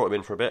 And I brought him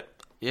in for a bit.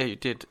 Yeah, you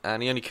did.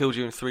 And he only killed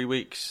you in 3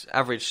 weeks,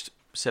 averaged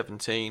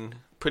 17,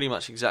 pretty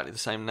much exactly the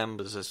same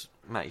numbers as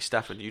Matty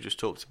Stafford you just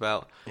talked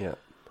about. Yeah.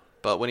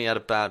 But when he had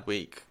a bad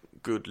week,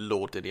 good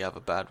Lord, did he have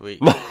a bad week.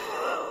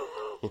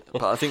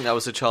 But I think that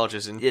was the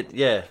Chargers.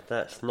 Yeah,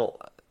 that's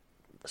not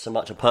so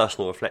much a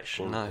personal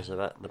reflection No. as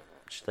that.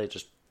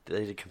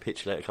 They did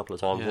capitulate a couple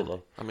of times, didn't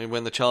they? I mean,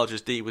 when the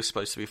Chargers D was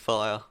supposed to be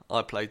fire,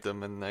 I played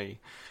them and they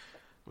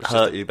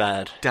hurt you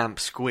bad. Damp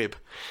squib.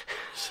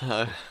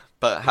 So,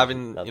 but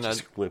having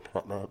squib,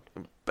 that man.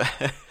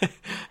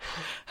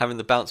 Having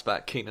the bounce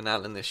back Keenan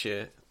Allen this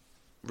year,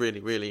 really,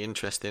 really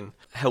interesting.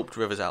 Helped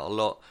Rivers out a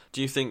lot.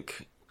 Do you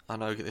think? I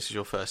know this is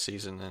your first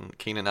season and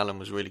Keenan Allen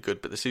was really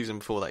good, but the season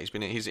before that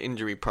he's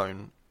injury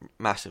prone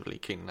massively.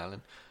 Keenan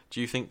Allen. Do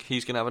you think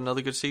he's going to have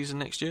another good season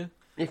next year?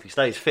 If he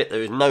stays fit,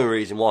 there is no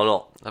reason why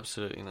not.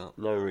 Absolutely not.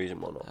 No reason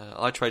why not.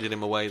 I traded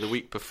him away the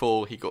week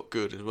before he got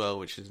good as well,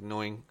 which is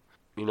annoying.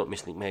 You're not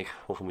missing Meg.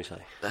 What can we say?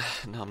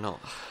 No, I'm not.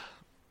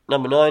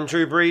 Number 9,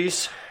 Drew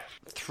Brees.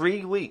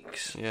 3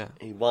 weeks. Yeah.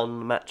 He won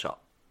the matchup.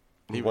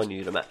 He won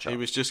you the matchup. He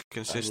was just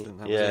consistent.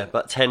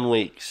 But 10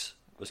 weeks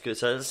was good.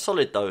 So it's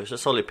solid, though. It's a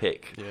solid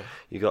pick. Yeah.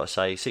 You've got to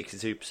say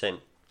 62%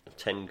 of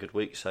 10 good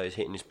weeks, so he's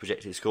hitting his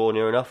projected score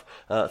near enough.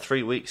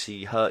 3 weeks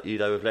he hurt you,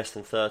 though, with less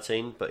than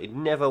 13, but he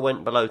never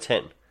went below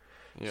 10.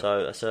 Yep.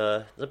 So that's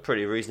a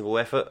pretty reasonable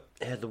effort.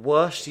 He had the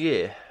worst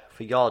year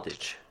for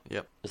yardage.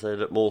 Yep. As they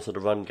look more to the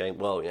run game.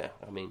 Well, yeah,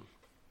 I mean,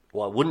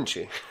 why wouldn't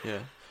you? Yeah.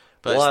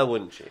 But why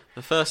wouldn't you?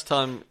 The first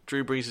time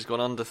Drew Brees has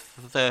gone under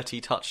 30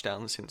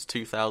 touchdowns since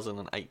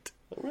 2008.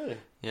 Oh, really?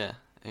 Yeah.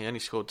 He only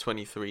scored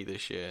 23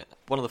 this year.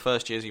 One of the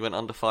first years he went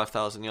under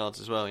 5,000 yards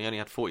as well. He only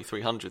had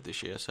 4,300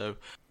 this year. So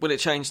will it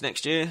change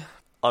next year?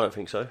 I don't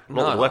think so.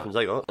 Not with the weapons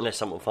they got, unless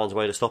someone finds a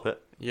way to stop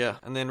it. Yeah.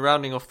 And then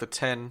rounding off the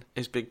 10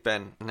 is Big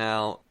Ben.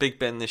 Now, Big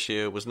Ben this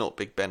year was not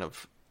Big Ben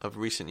of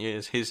recent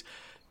years.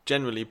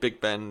 Generally, Big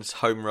Ben's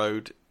home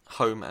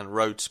and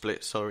road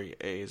split,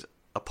 is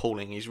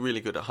appalling. He's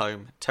really good at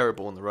home,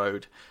 terrible on the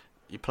road.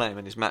 You play him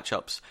in his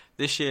matchups.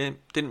 This year,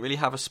 didn't really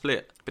have a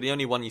split, but he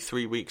only won you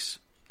 3 weeks,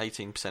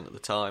 18% of the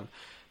time.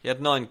 He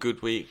had 9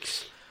 good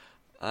weeks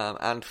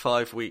and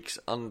 5 weeks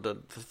under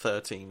the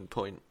 13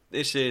 point.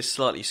 This year is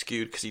slightly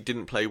skewed because he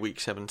didn't play week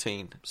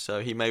 17,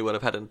 so he may well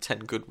have had 10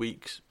 good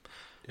weeks.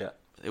 Yeah.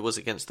 It was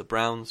against the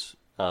Browns.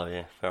 Oh,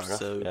 yeah, fair enough.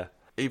 So yeah.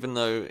 Even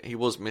though he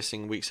was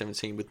missing week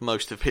 17 with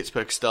most of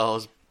Pittsburgh's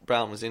stars,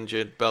 Brown was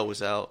injured, Bell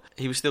was out,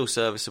 he was still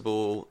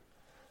serviceable.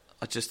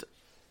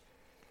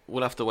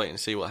 We'll have to wait and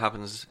see what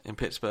happens in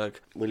Pittsburgh.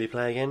 Will he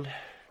play again?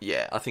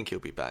 Yeah, I think he'll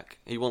be back.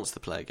 He wants to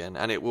play again,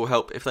 and it will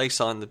help if they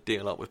sign the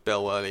deal up with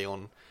Bell early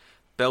on.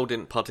 Bell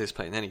didn't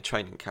participate in any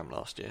training camp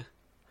last year.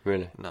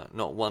 Really? No,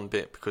 not one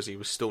bit, because he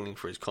was stalling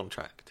for his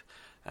contract.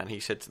 And he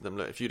said to them,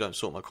 look, if you don't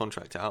sort my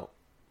contract out,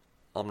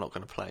 I'm not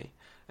going to play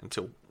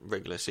until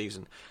regular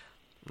season.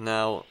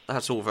 Now,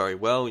 that's all very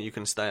well. You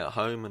can stay at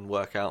home and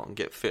work out and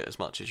get fit as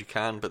much as you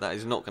can, but that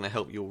is not going to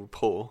help your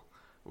rapport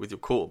with your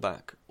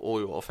quarterback or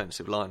your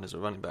offensive line as a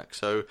running back.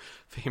 So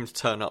for him to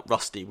turn up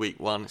rusty week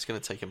 1, it's going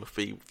to take him a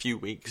few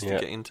weeks to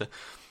get into.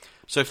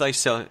 So if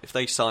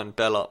they sign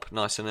Bell up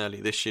nice and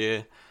early this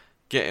year,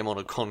 get him on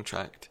a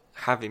contract,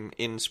 have him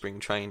in spring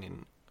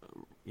training,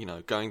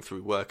 going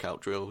through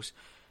workout drills,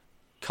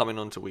 coming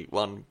on to week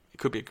 1, it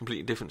could be a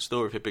completely different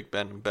story for Big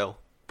Ben and Bell.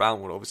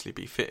 Brown will obviously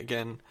be fit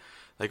again.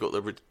 They got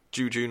the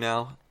Juju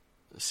now.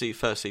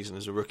 First season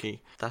as a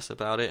rookie. That's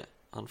about it.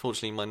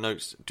 Unfortunately, my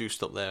notes do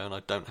stop there, and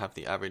I don't have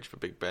the average for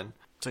Big Ben.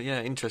 So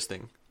yeah,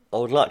 interesting. I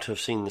would like to have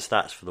seen the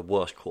stats for the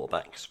worst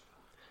quarterbacks.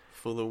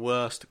 For the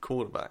worst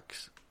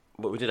quarterbacks.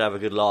 But we did have a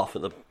good laugh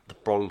at the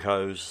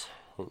Broncos,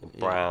 the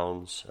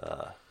Browns.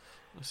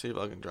 Let's see if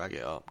I can drag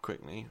it up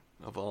quickly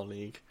of our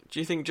league. Do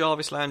you think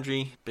Jarvis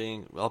Landry,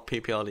 being our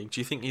PPR league,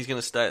 do you think he's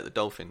going to stay at the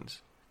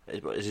Dolphins?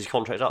 Is his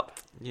contract up?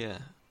 Yeah.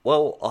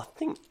 Well, I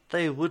think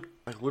they would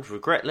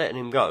regret letting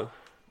him go.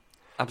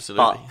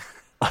 Absolutely.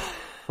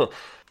 But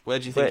where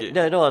do you think?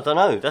 No, I don't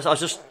know. I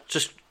was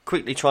just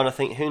quickly trying to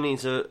think who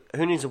needs a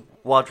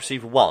wide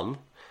receiver 1,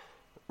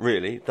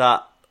 really.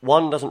 That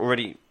one doesn't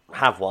already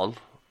have one,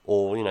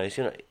 or he's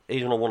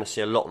gonna want to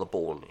see a lot of the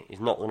ball. He's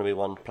not going to be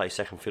one to play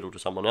second fiddle to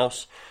someone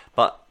else.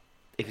 But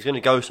if he's going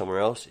to go somewhere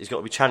else, he's got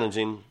to be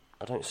challenging.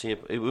 I don't see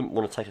he wouldn't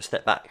want to take a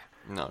step back.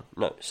 No.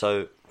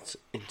 So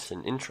it's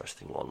an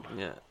interesting one.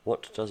 Yeah.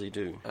 What does he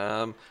do?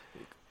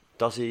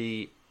 Does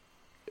he?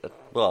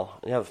 Well,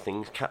 the other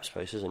thing's cap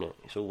space, isn't it?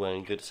 It's all well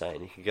and good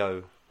saying he could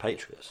go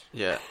Patriots.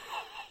 Yeah.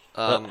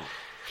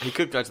 He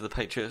could go to the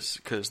Patriots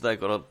because they've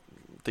got a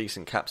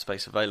decent cap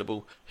space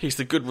available. He's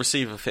the good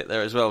receiver fit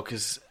there as well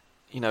because,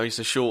 he's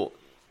a short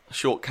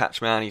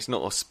catch man. He's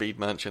not a speed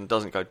merchant,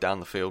 doesn't go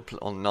down the field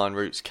on 9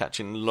 routes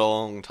catching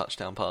long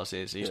touchdown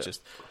passes. He's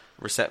just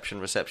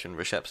reception,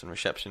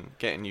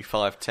 getting you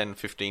 5, 10,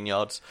 15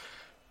 yards.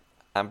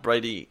 And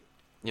Brady,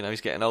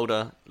 he's getting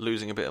older,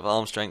 losing a bit of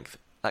arm strength.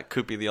 That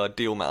could be the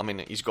ideal man. I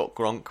mean, he's got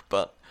Gronk,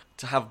 but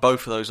to have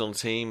both of those on the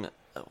team,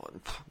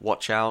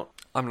 watch out.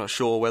 I'm not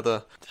sure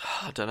whether...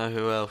 I don't know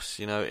who else.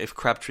 If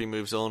Crabtree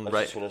moves on, the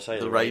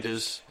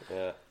Raiders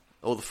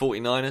or the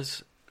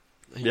 49ers,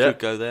 he could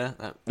go there.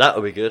 That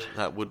would be good.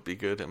 That would be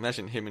good.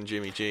 Imagine him and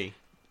Jimmy G.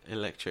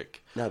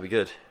 Electric. That would be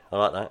good. I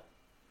like that.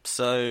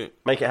 So...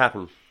 Make it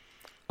happen.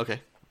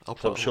 Okay.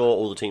 I'm sure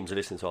all the teams are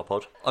listening to our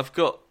pod. I've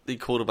got the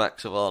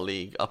quarterbacks of our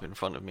league up in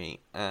front of me,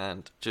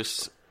 and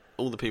just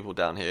all the people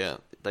down here,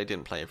 they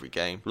didn't play every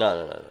game.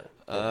 No.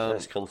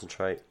 Let's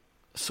concentrate.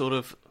 Sort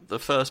of the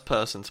first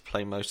person to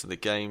play most of the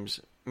games,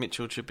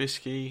 Mitchell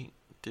Trubisky,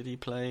 did he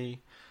play?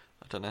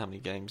 I don't know how many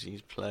games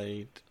he's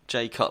played.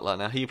 Jay Cutler,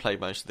 now he played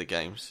most of the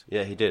games.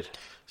 Yeah, he did.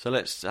 So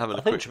let's have a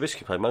look. I think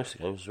Trubisky played most of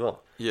the games as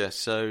well. Yeah,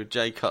 so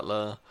Jay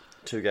Cutler...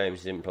 2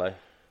 games he didn't play.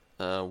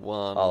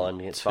 1,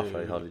 and against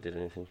Buffalo he hardly did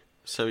anything.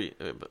 So he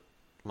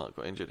might have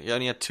got injured. He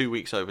only had 2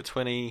 weeks over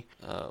 20.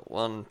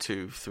 1,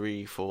 2,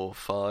 3, 4,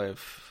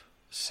 5,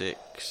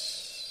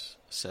 6,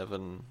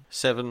 7.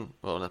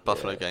 Well, the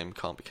Buffalo game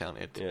can't be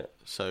counted. Yeah.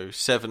 So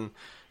 7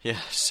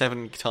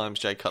 times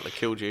Jay Cutler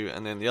killed you,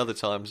 and then the other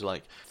times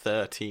like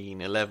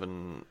 13,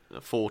 11,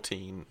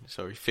 14,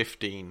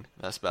 15.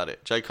 That's about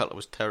it. Jay Cutler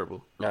was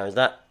terrible. Now, is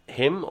that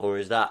him, or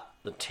is that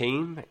the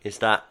team? Is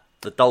that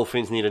the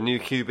Dolphins need a new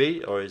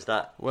QB, or is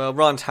that... Well,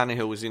 Ryan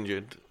Tannehill was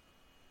injured,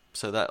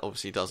 so that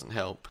obviously doesn't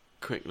help.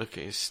 quick look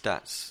at his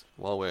stats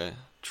while we're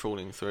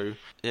trawling through.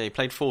 Yeah, he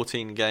played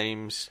 14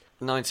 games,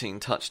 19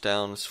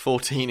 touchdowns,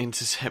 14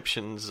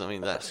 interceptions. I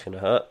mean, that's going to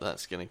hurt.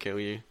 That's going to kill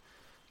you.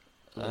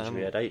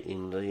 We had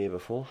 18 the year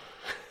before.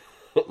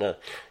 No, a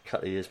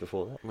couple of years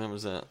before that. When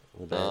was that?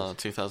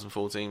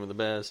 2014 with the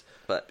Bears.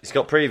 But he's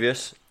got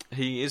previous.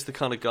 He is the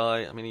kind of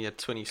guy, I mean, he had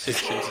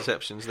 26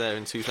 interceptions there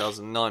in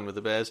 2009 with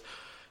the Bears.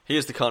 He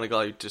is the kind of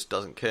guy who just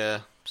doesn't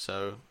care.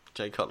 So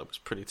Jay Cutler was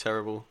pretty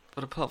terrible.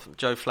 But apart from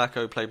Joe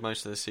Flacco, played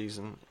most of the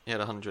season. He had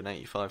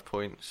 185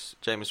 points.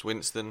 Jameis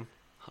Winston,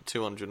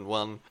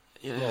 201.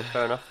 Yeah,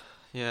 fair enough.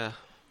 Yeah.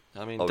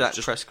 I mean, Dak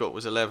Prescott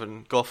was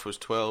 11. Goff was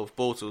 12.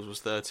 Bortles was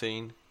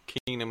 13.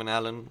 Keenum and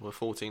Allen were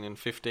 14 and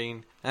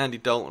 15. Andy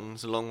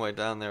Dalton's a long way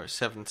down there at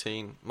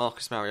 17.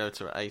 Marcus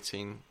Mariota at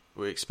 18.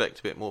 We expect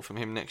a bit more from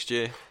him next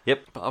year.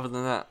 Yep. But other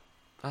than that,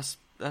 that's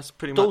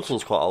pretty much...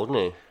 Dalton's quite old,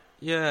 isn't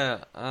he?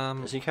 Yeah.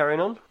 Is he carrying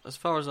on? As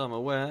far as I'm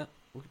aware,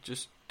 we'll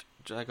just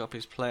drag up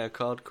his player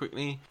card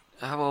quickly.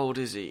 How old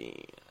is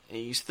he?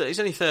 He's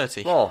only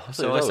 30. Oh,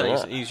 so I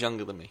say he's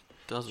younger than me.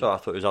 Sorry, I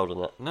thought he was older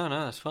than that. No,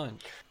 that's fine.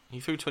 He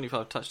threw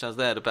 25 touchdowns.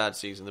 They had a bad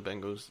season, the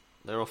Bengals.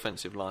 Their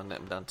offensive line let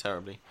them down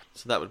terribly.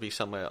 So that would be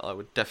somewhere I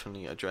would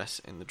definitely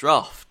address in the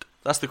draft.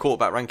 That's the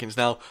quarterback rankings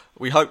now.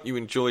 We hope you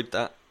enjoyed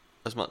that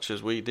as much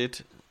as we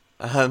did.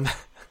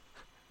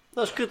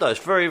 That's good though.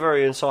 It's very,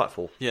 very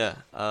insightful. Yeah.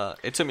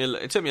 It took me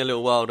a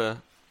little while to...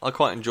 I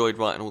quite enjoyed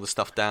writing all the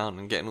stuff down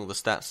and getting all the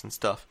stats and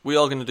stuff. We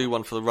are going to do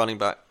one for the running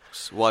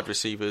backs, wide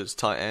receivers,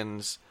 tight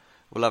ends.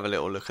 We'll have a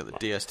little look at the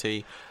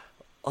DST.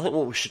 I think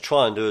what we should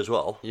try and do as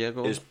well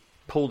is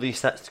pull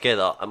these stats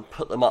together and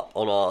put them up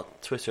on our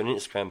Twitter and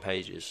Instagram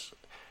pages,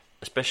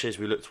 especially as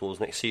we look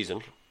towards next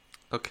season.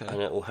 Okay.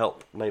 And it will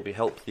help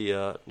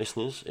the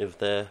listeners if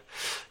they're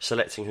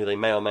selecting who they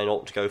may or may not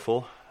want to go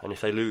for, and if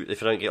they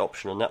don't get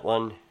option on that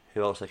one,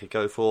 who else they could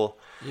go for.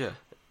 Yeah.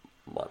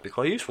 Might be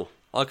quite useful.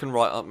 I can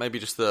write up maybe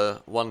just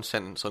the one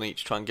sentence on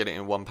each, try and get it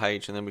in one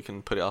page, and then we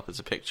can put it up as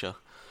a picture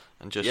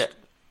and just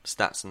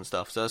stats and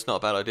stuff. So that's not a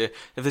bad idea.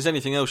 If there's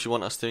anything else you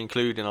want us to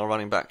include in our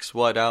running backs,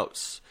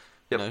 wideouts,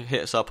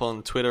 hit us up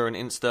on Twitter and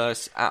Insta.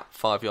 It's at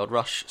 5 Yard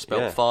Rush,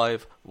 spelled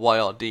 5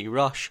 YRD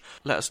Rush.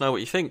 Let us know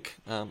what you think.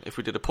 If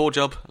we did a poor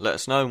job, let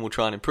us know and we'll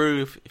try and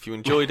improve. If you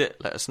enjoyed it,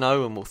 let us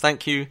know and we'll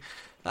thank you.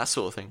 That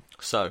sort of thing.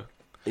 So,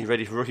 are you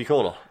ready for Rookie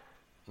Corner?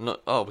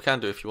 We can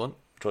do if you want.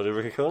 Do I do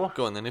Rookie Corner?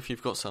 Go on then, if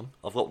you've got some.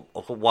 I've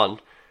got one.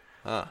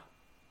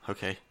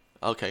 Okay,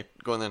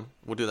 go on then.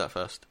 We'll do that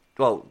first.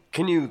 Well,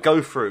 can you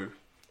go through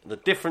the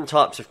different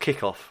types of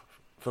kickoff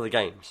for the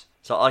games?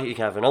 So you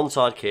can have an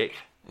onside kick,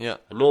 a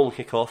normal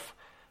kickoff,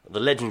 the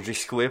legendary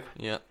squib.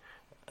 Yeah.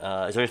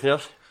 Is there anything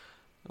else?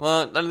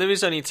 Well, there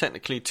is only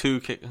technically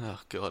 2 kick.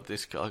 Oh God,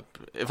 this guy.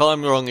 If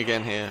I'm wrong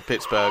again here,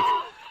 Pittsburgh,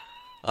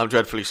 I'm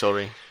dreadfully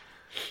sorry.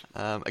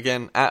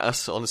 Again, at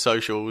us on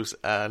socials,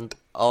 and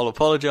I'll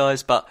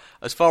apologise, but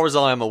as far as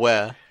I am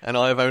aware, and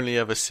I have only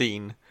ever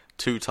seen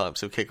 2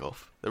 types of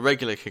kickoff. The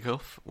regular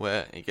kickoff,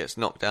 where it gets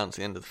knocked down to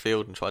the end of the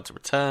field and tried to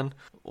return,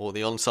 or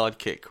the onside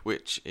kick,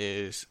 which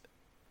is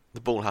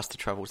the ball has to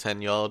travel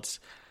 10 yards,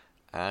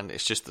 and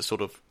it's just the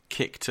sort of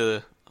kick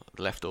to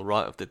the left or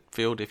right of the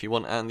field, if you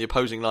want, and the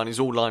opposing line is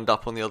all lined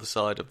up on the other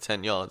side of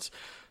 10 yards.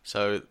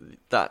 So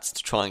that's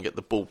to try and get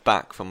the ball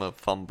back from a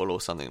fumble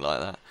or something like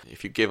that.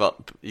 If you give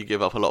up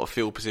a lot of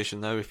field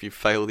position though. If you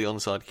fail the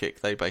onside kick,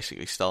 they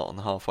basically start on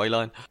the halfway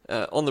line.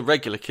 On the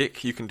regular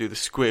kick, you can do the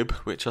squib,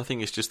 which I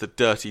think is just a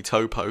dirty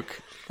toe poke,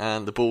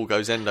 and the ball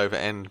goes end over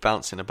end,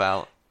 bouncing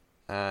about.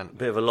 And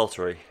bit of a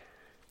lottery.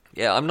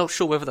 Yeah, I'm not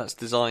sure whether that's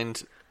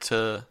designed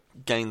to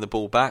gain the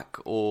ball back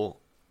or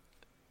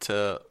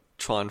to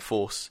try and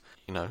force,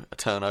 a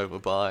turnover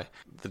by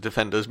the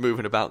defender's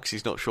moving about because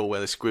he's not sure where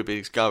the squib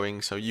is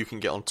going, so you can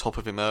get on top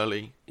of him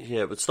early. Yeah,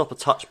 it would stop a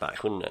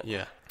touchback, wouldn't it?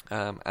 Yeah.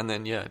 And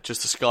then,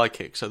 just a sky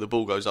kick, so the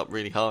ball goes up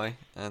really high,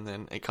 and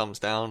then it comes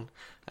down,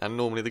 and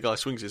normally the guy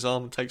swings his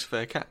arm and takes a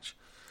fair catch.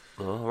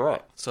 All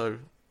right. So,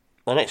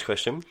 my next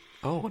question.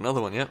 Oh, another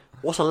one, yeah.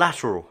 What's a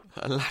lateral?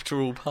 A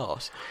lateral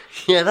pass.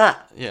 Yeah,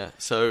 that. Yeah,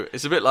 so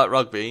it's a bit like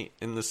rugby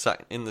in the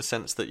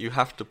sense that you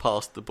have to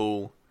pass the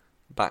ball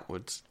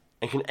backwards.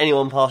 And can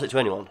anyone pass it to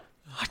anyone?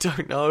 I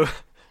don't know.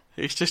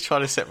 He's just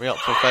trying to set me up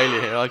for failure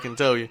here, I can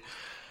tell you.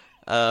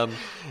 I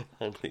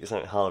don't think it's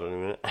something hard in a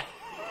minute.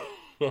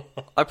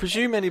 I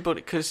presume anybody,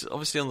 because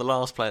obviously on the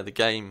last play of the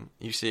game,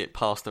 you see it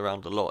passed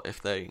around a lot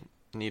if they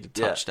need a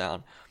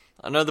touchdown.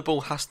 I know the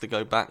ball has to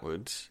go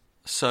backwards,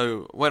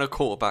 so when a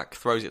quarterback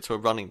throws it to a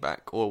running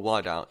back or a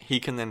wideout,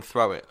 he can then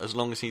throw it as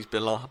long as he's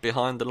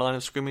behind the line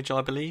of scrimmage, I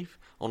believe,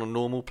 on a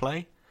normal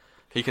play.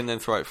 He can then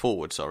throw it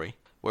forward,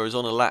 Whereas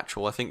on a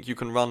lateral, I think you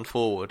can run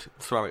forward,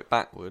 throw it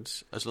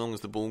backwards, as long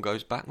as the ball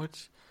goes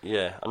backwards.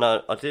 Yeah, I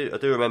know. I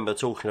do remember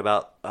talking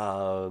about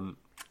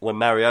when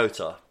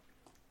Mariota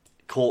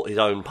caught his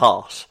own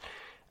pass,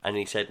 and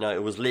he said no,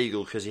 it was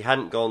legal because he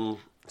hadn't gone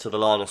to the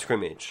line of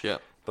scrimmage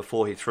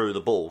before he threw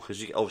the ball.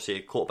 Because obviously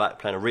a quarterback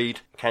playing a read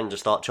can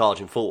just start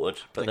charging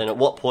forward, but then at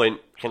what point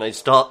can they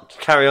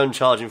carry on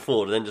charging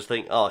forward and then just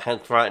think, I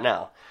can't throw it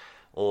now?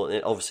 Or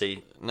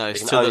obviously, no,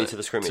 it's only to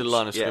the scrimmage. To the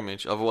line of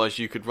scrimmage. Otherwise,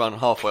 you could run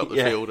halfway up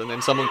the field, and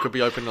then someone could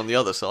be open on the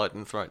other side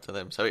and throw it to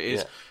them. So it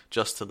is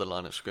just to the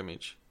line of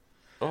scrimmage.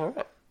 All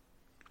right.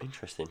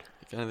 Interesting.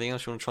 Anything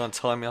else you want to try and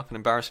tie me up and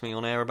embarrass me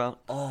on air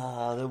about?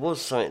 There was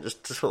something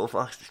just to sort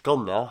of... It's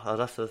gone now. I'll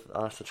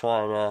have to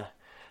try and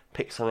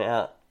pick something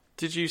out.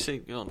 Did you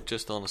see...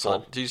 just on the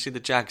side. Did you see the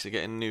Jags are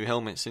getting new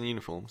helmets and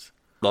uniforms?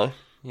 No.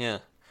 Yeah.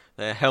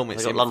 Their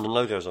helmets... They've got London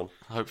logos on.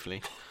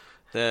 Hopefully.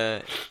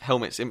 Their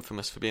helmet's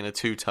infamous for being a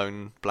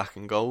two-tone black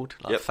and gold,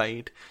 like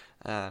fade.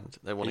 And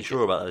they want Are you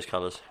sure about those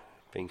colours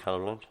being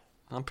colourblind?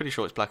 I'm pretty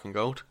sure it's black and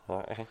gold.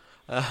 Right, okay.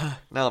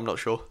 Now I'm not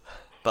sure.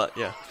 But,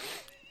 yeah.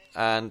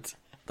 And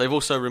they've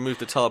also removed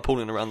the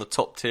tarpaulin around the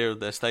top tier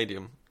of their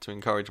stadium to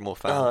encourage more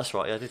fans. Oh, that's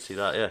right. Yeah, I did see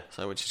that, yeah.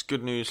 So, which is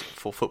good news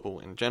for football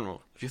in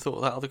general. Have you thought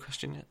of that other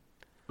question yet?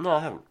 No, I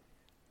haven't.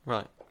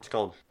 Right. It's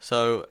gone.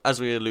 So, as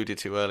we alluded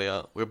to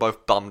earlier, we're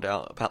both bummed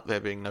out about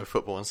there being no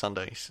football on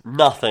Sundays.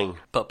 Nothing.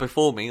 But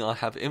before me, I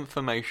have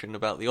information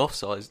about the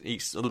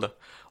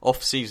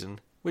off-season,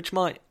 which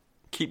might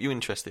keep you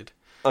interested.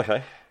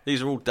 Okay.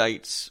 These are all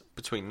dates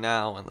between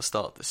now and the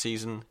start of the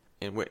season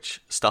in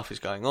which stuff is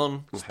going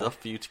on,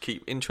 stuff for you to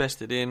keep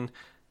interested in,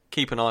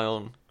 keep an eye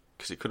on,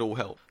 because it could all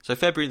help. So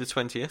February the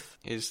 20th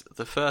is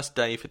the first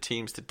day for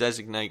teams to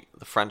designate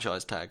the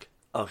franchise tag.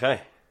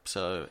 Okay.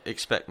 So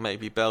expect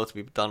maybe Bell to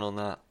be done on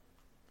that.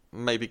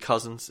 Maybe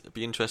Cousins. It'd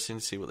be interesting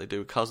to see what they do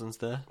with Cousins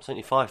there. It's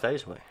only 5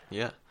 days away.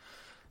 Yeah.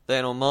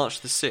 Then on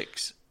March the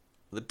 6th,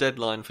 the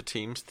deadline for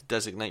teams to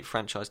designate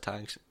franchise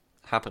tags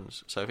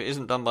happens. So if it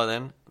isn't done by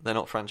then, they're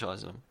not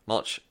franchising them.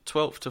 March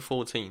 12th to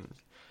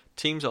 14th.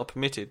 Teams are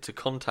permitted to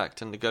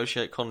contact and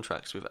negotiate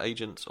contracts with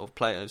agents of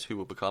players who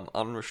will become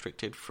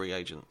unrestricted free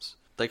agents.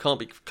 They can't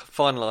be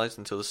finalised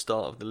until the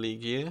start of the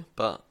league year,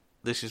 but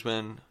this is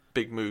when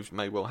big moves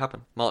may well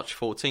happen. March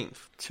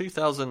 14th,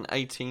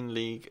 2018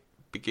 league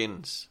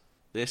begins.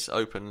 This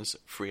opens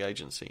free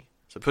agency.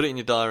 So put it in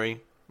your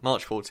diary,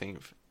 March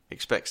 14th,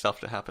 expect stuff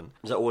to happen.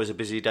 Is that always a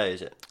busy day,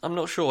 is it? I'm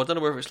not sure. I don't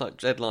know whether it's like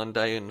deadline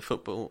day in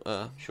football.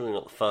 Surely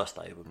not the first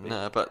day, would be.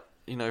 No, but...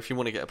 You know, if you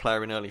want to get a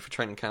player in early for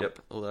training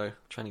camp, although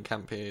training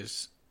camp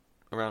is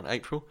around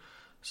April.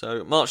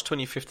 So March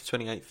 25th to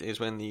 28th is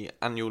when the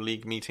annual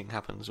league meeting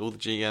happens. All the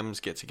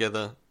GMs get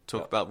together,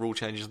 talk about rule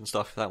changes and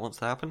stuff if that wants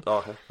to happen. Oh,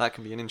 okay. That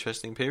can be an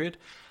interesting period.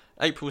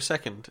 April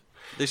 2nd,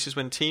 this is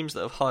when teams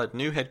that have hired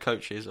new head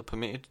coaches are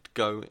permitted to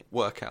go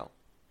workout,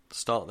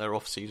 start their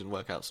off-season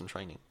workouts and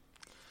training.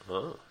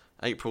 Oh.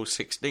 April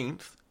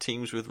 16th,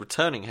 teams with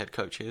returning head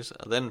coaches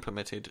are then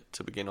permitted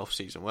to begin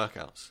off-season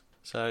workouts.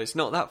 So it's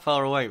not that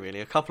far away,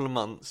 really. A couple of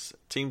months,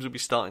 teams will be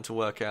starting to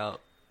work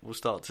out. We'll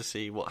start to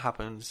see what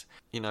happens,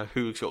 you know,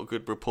 who's got a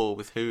good rapport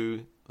with who,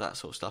 that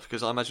sort of stuff.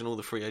 Because I imagine all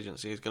the free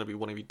agency is going to be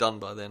wanting to be done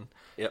by then.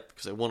 Yep.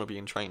 Because they want to be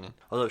in training.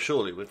 Although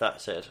surely, with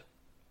that said,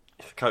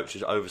 if a coach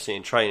is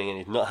overseeing training and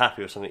he's not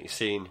happy with something he's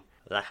seen,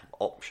 lack of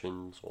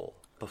options or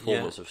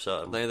performance of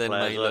certain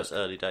players, those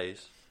early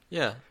days,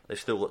 they've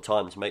still got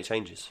time to make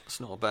changes. It's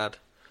not a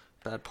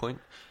bad point.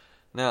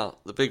 Now,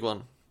 the big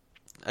one,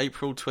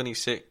 April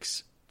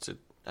 26th to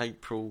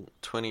April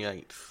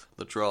 28th,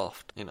 the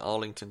draft in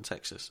Arlington,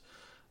 Texas.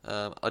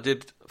 I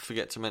did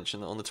forget to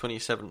mention that on the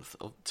 27th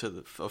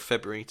of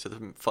February to the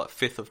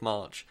 5th of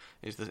March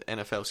is the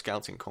NFL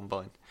Scouting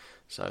Combine.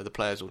 So the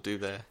players will do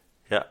their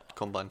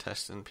combine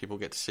tests and people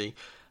get to see.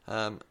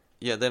 Then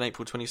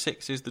April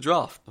 26th is the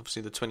draft.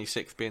 Obviously the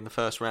 26th being the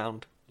first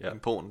round,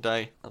 important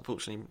day.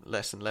 Unfortunately,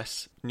 less and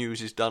less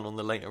news is done on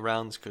the later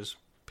rounds because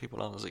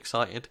people aren't as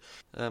excited.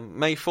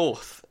 May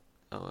 4th.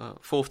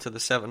 4th to the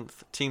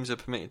 7th, teams are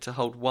permitted to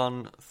hold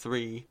one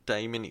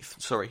 3-day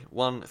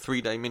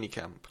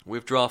minicamp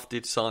with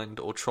drafted, signed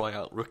or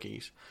tryout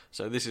rookies.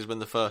 So this is when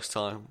the first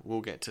time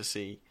we'll get to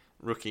see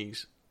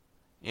rookies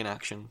in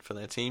action for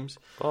their teams.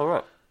 All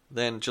right.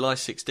 Then July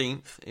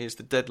 16th is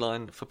the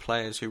deadline for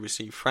players who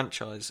receive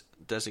franchise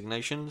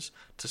designations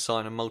to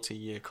sign a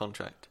multi-year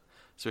contract.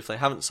 So if they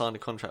haven't signed a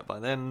contract by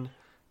then,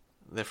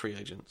 they're free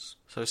agents.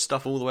 So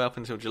stuff all the way up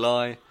until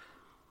July.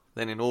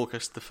 Then in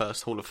August, the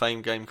first Hall of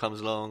Fame game comes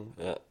along.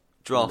 Yeah.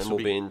 Drafts will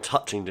be in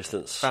touching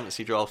distance.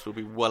 Fantasy drafts will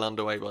be well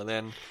underway by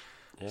then.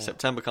 Yeah.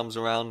 September comes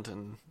around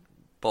and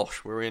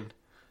bosh, we're in.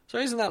 So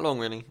it isn't that long,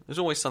 really. There's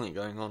always something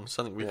going on,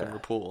 something we can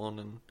report on.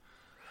 And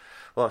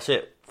well, that's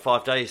it.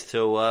 5 days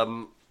till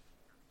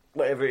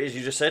whatever it is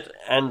you just said.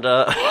 And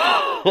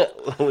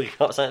we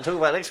got something to talk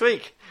about next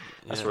week.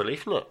 That's a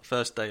relief, isn't it?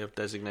 First day of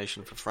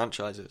designation for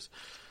franchises.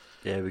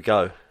 There we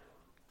go.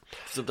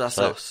 So that's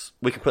us.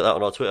 We can put that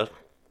on our Twitter.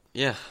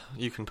 Yeah,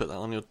 you can put that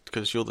on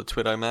because you're the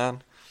Twitter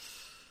man.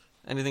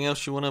 Anything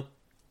else you want to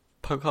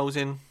poke holes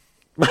in?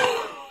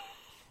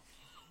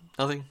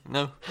 Nothing?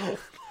 No?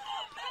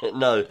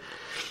 No,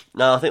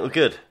 I think we're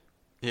good.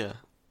 Yeah.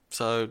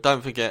 So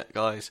don't forget,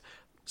 guys,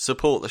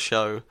 support the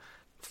show.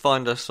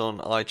 Find us on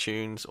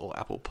iTunes or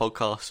Apple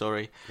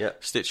Podcasts,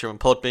 Stitcher and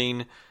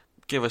Podbean.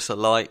 Give us a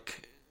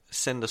like.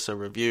 Send us a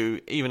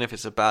review, even if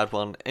it's a bad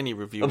one. Any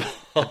review.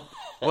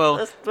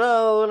 Let's not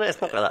go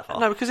that far.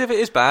 No, because if it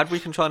is bad, we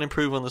can try and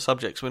improve on the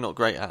subjects we're not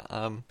great at.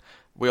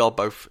 we are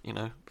both,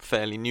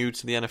 fairly new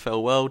to the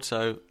NFL world,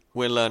 so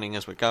we're learning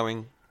as we're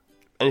going.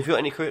 And if you've got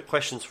any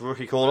questions for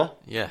Rookie Corner...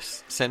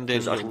 Yes, send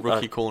in your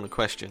Rookie Corner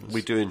questions.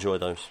 We do enjoy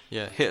those.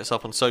 Yeah, hit us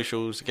up on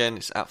socials. Again,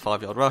 it's at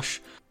 5 Yard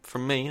Rush.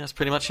 From me, that's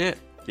pretty much it.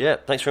 Yeah,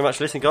 thanks very much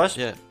for listening, guys.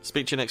 Yeah,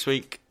 speak to you next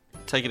week.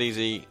 Take it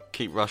easy.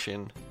 Keep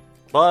rushing.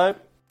 Bye.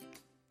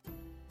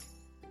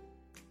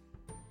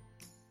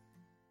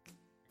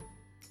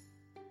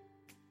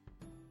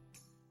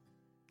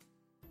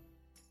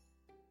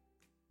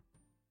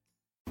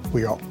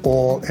 We are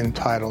all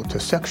entitled to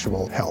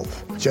sexual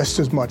health, just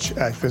as much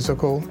as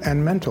physical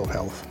and mental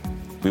health.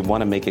 We want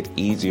to make it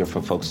easier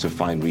for folks to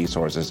find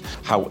resources.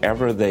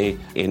 However they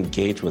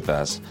engage with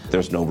us,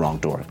 there's no wrong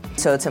door.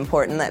 So it's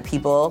important that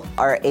people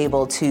are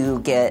able to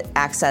get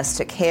access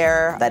to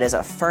care that is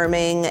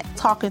affirming.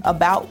 Talking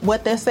about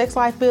what their sex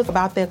life is,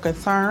 about their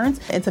concerns,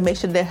 and to make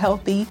sure they're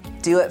healthy.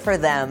 Do it for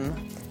them.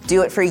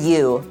 Do it for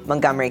you,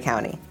 Montgomery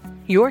County.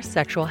 Your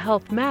sexual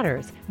health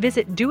matters.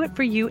 Visit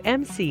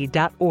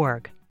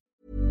doitforyoumc.org.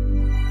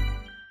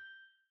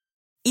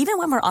 Even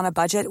when we're on a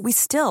budget, we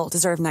still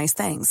deserve nice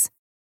things.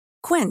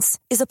 Quince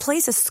is a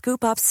place to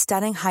scoop up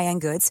stunning high-end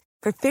goods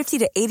for 50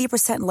 to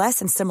 80% less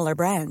than similar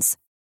brands.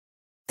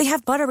 They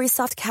have buttery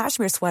soft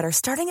cashmere sweaters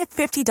starting at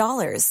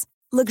 $50,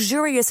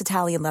 luxurious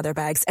Italian leather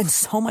bags, and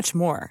so much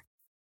more.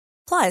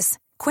 Plus,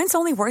 Quince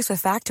only works with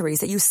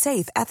factories that use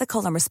safe,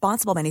 ethical, and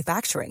responsible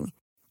manufacturing.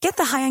 Get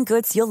the high-end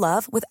goods you'll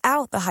love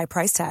without the high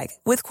price tag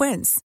with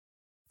Quince.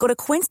 Go to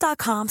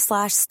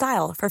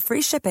quince.com/style for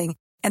free shipping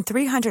and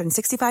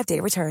 365-day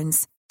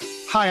returns.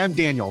 Hi, I'm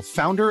Daniel,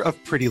 founder of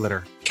Pretty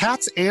Litter.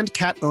 Cats and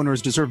cat owners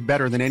deserve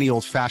better than any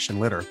old-fashioned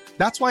litter.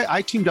 That's why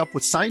I teamed up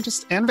with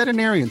scientists and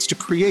veterinarians to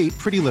create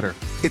Pretty Litter.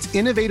 Its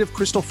innovative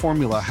crystal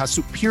formula has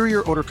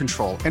superior odor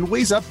control and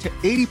weighs up to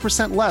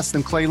 80% less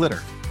than clay litter.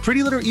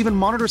 Pretty Litter even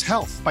monitors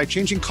health by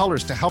changing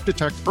colors to help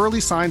detect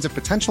early signs of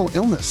potential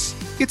illness.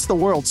 It's the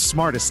world's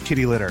smartest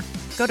kitty litter.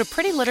 Go to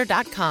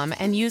prettylitter.com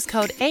and use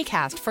code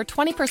ACAST for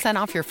 20%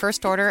 off your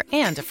first order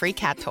and a free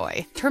cat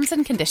toy. Terms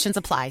and conditions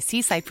apply.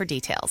 See site for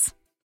details.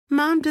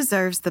 Mom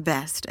deserves the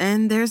best,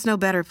 and there's no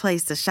better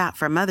place to shop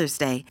for Mother's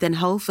Day than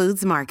Whole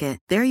Foods Market.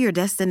 They're your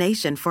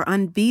destination for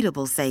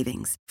unbeatable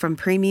savings, from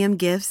premium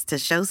gifts to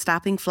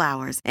show-stopping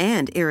flowers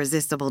and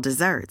irresistible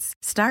desserts.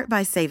 Start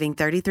by saving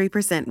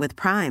 33% with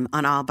Prime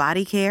on all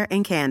body care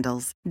and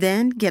candles.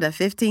 Then get a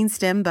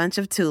 15-stem bunch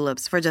of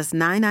tulips for just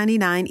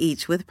 $9.99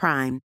 each with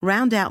Prime.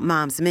 Round out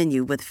Mom's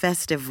menu with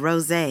festive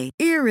rosé,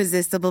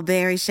 irresistible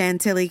berry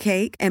chantilly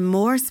cake, and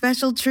more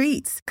special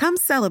treats. Come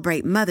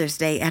celebrate Mother's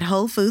Day at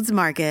Whole Foods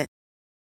Market.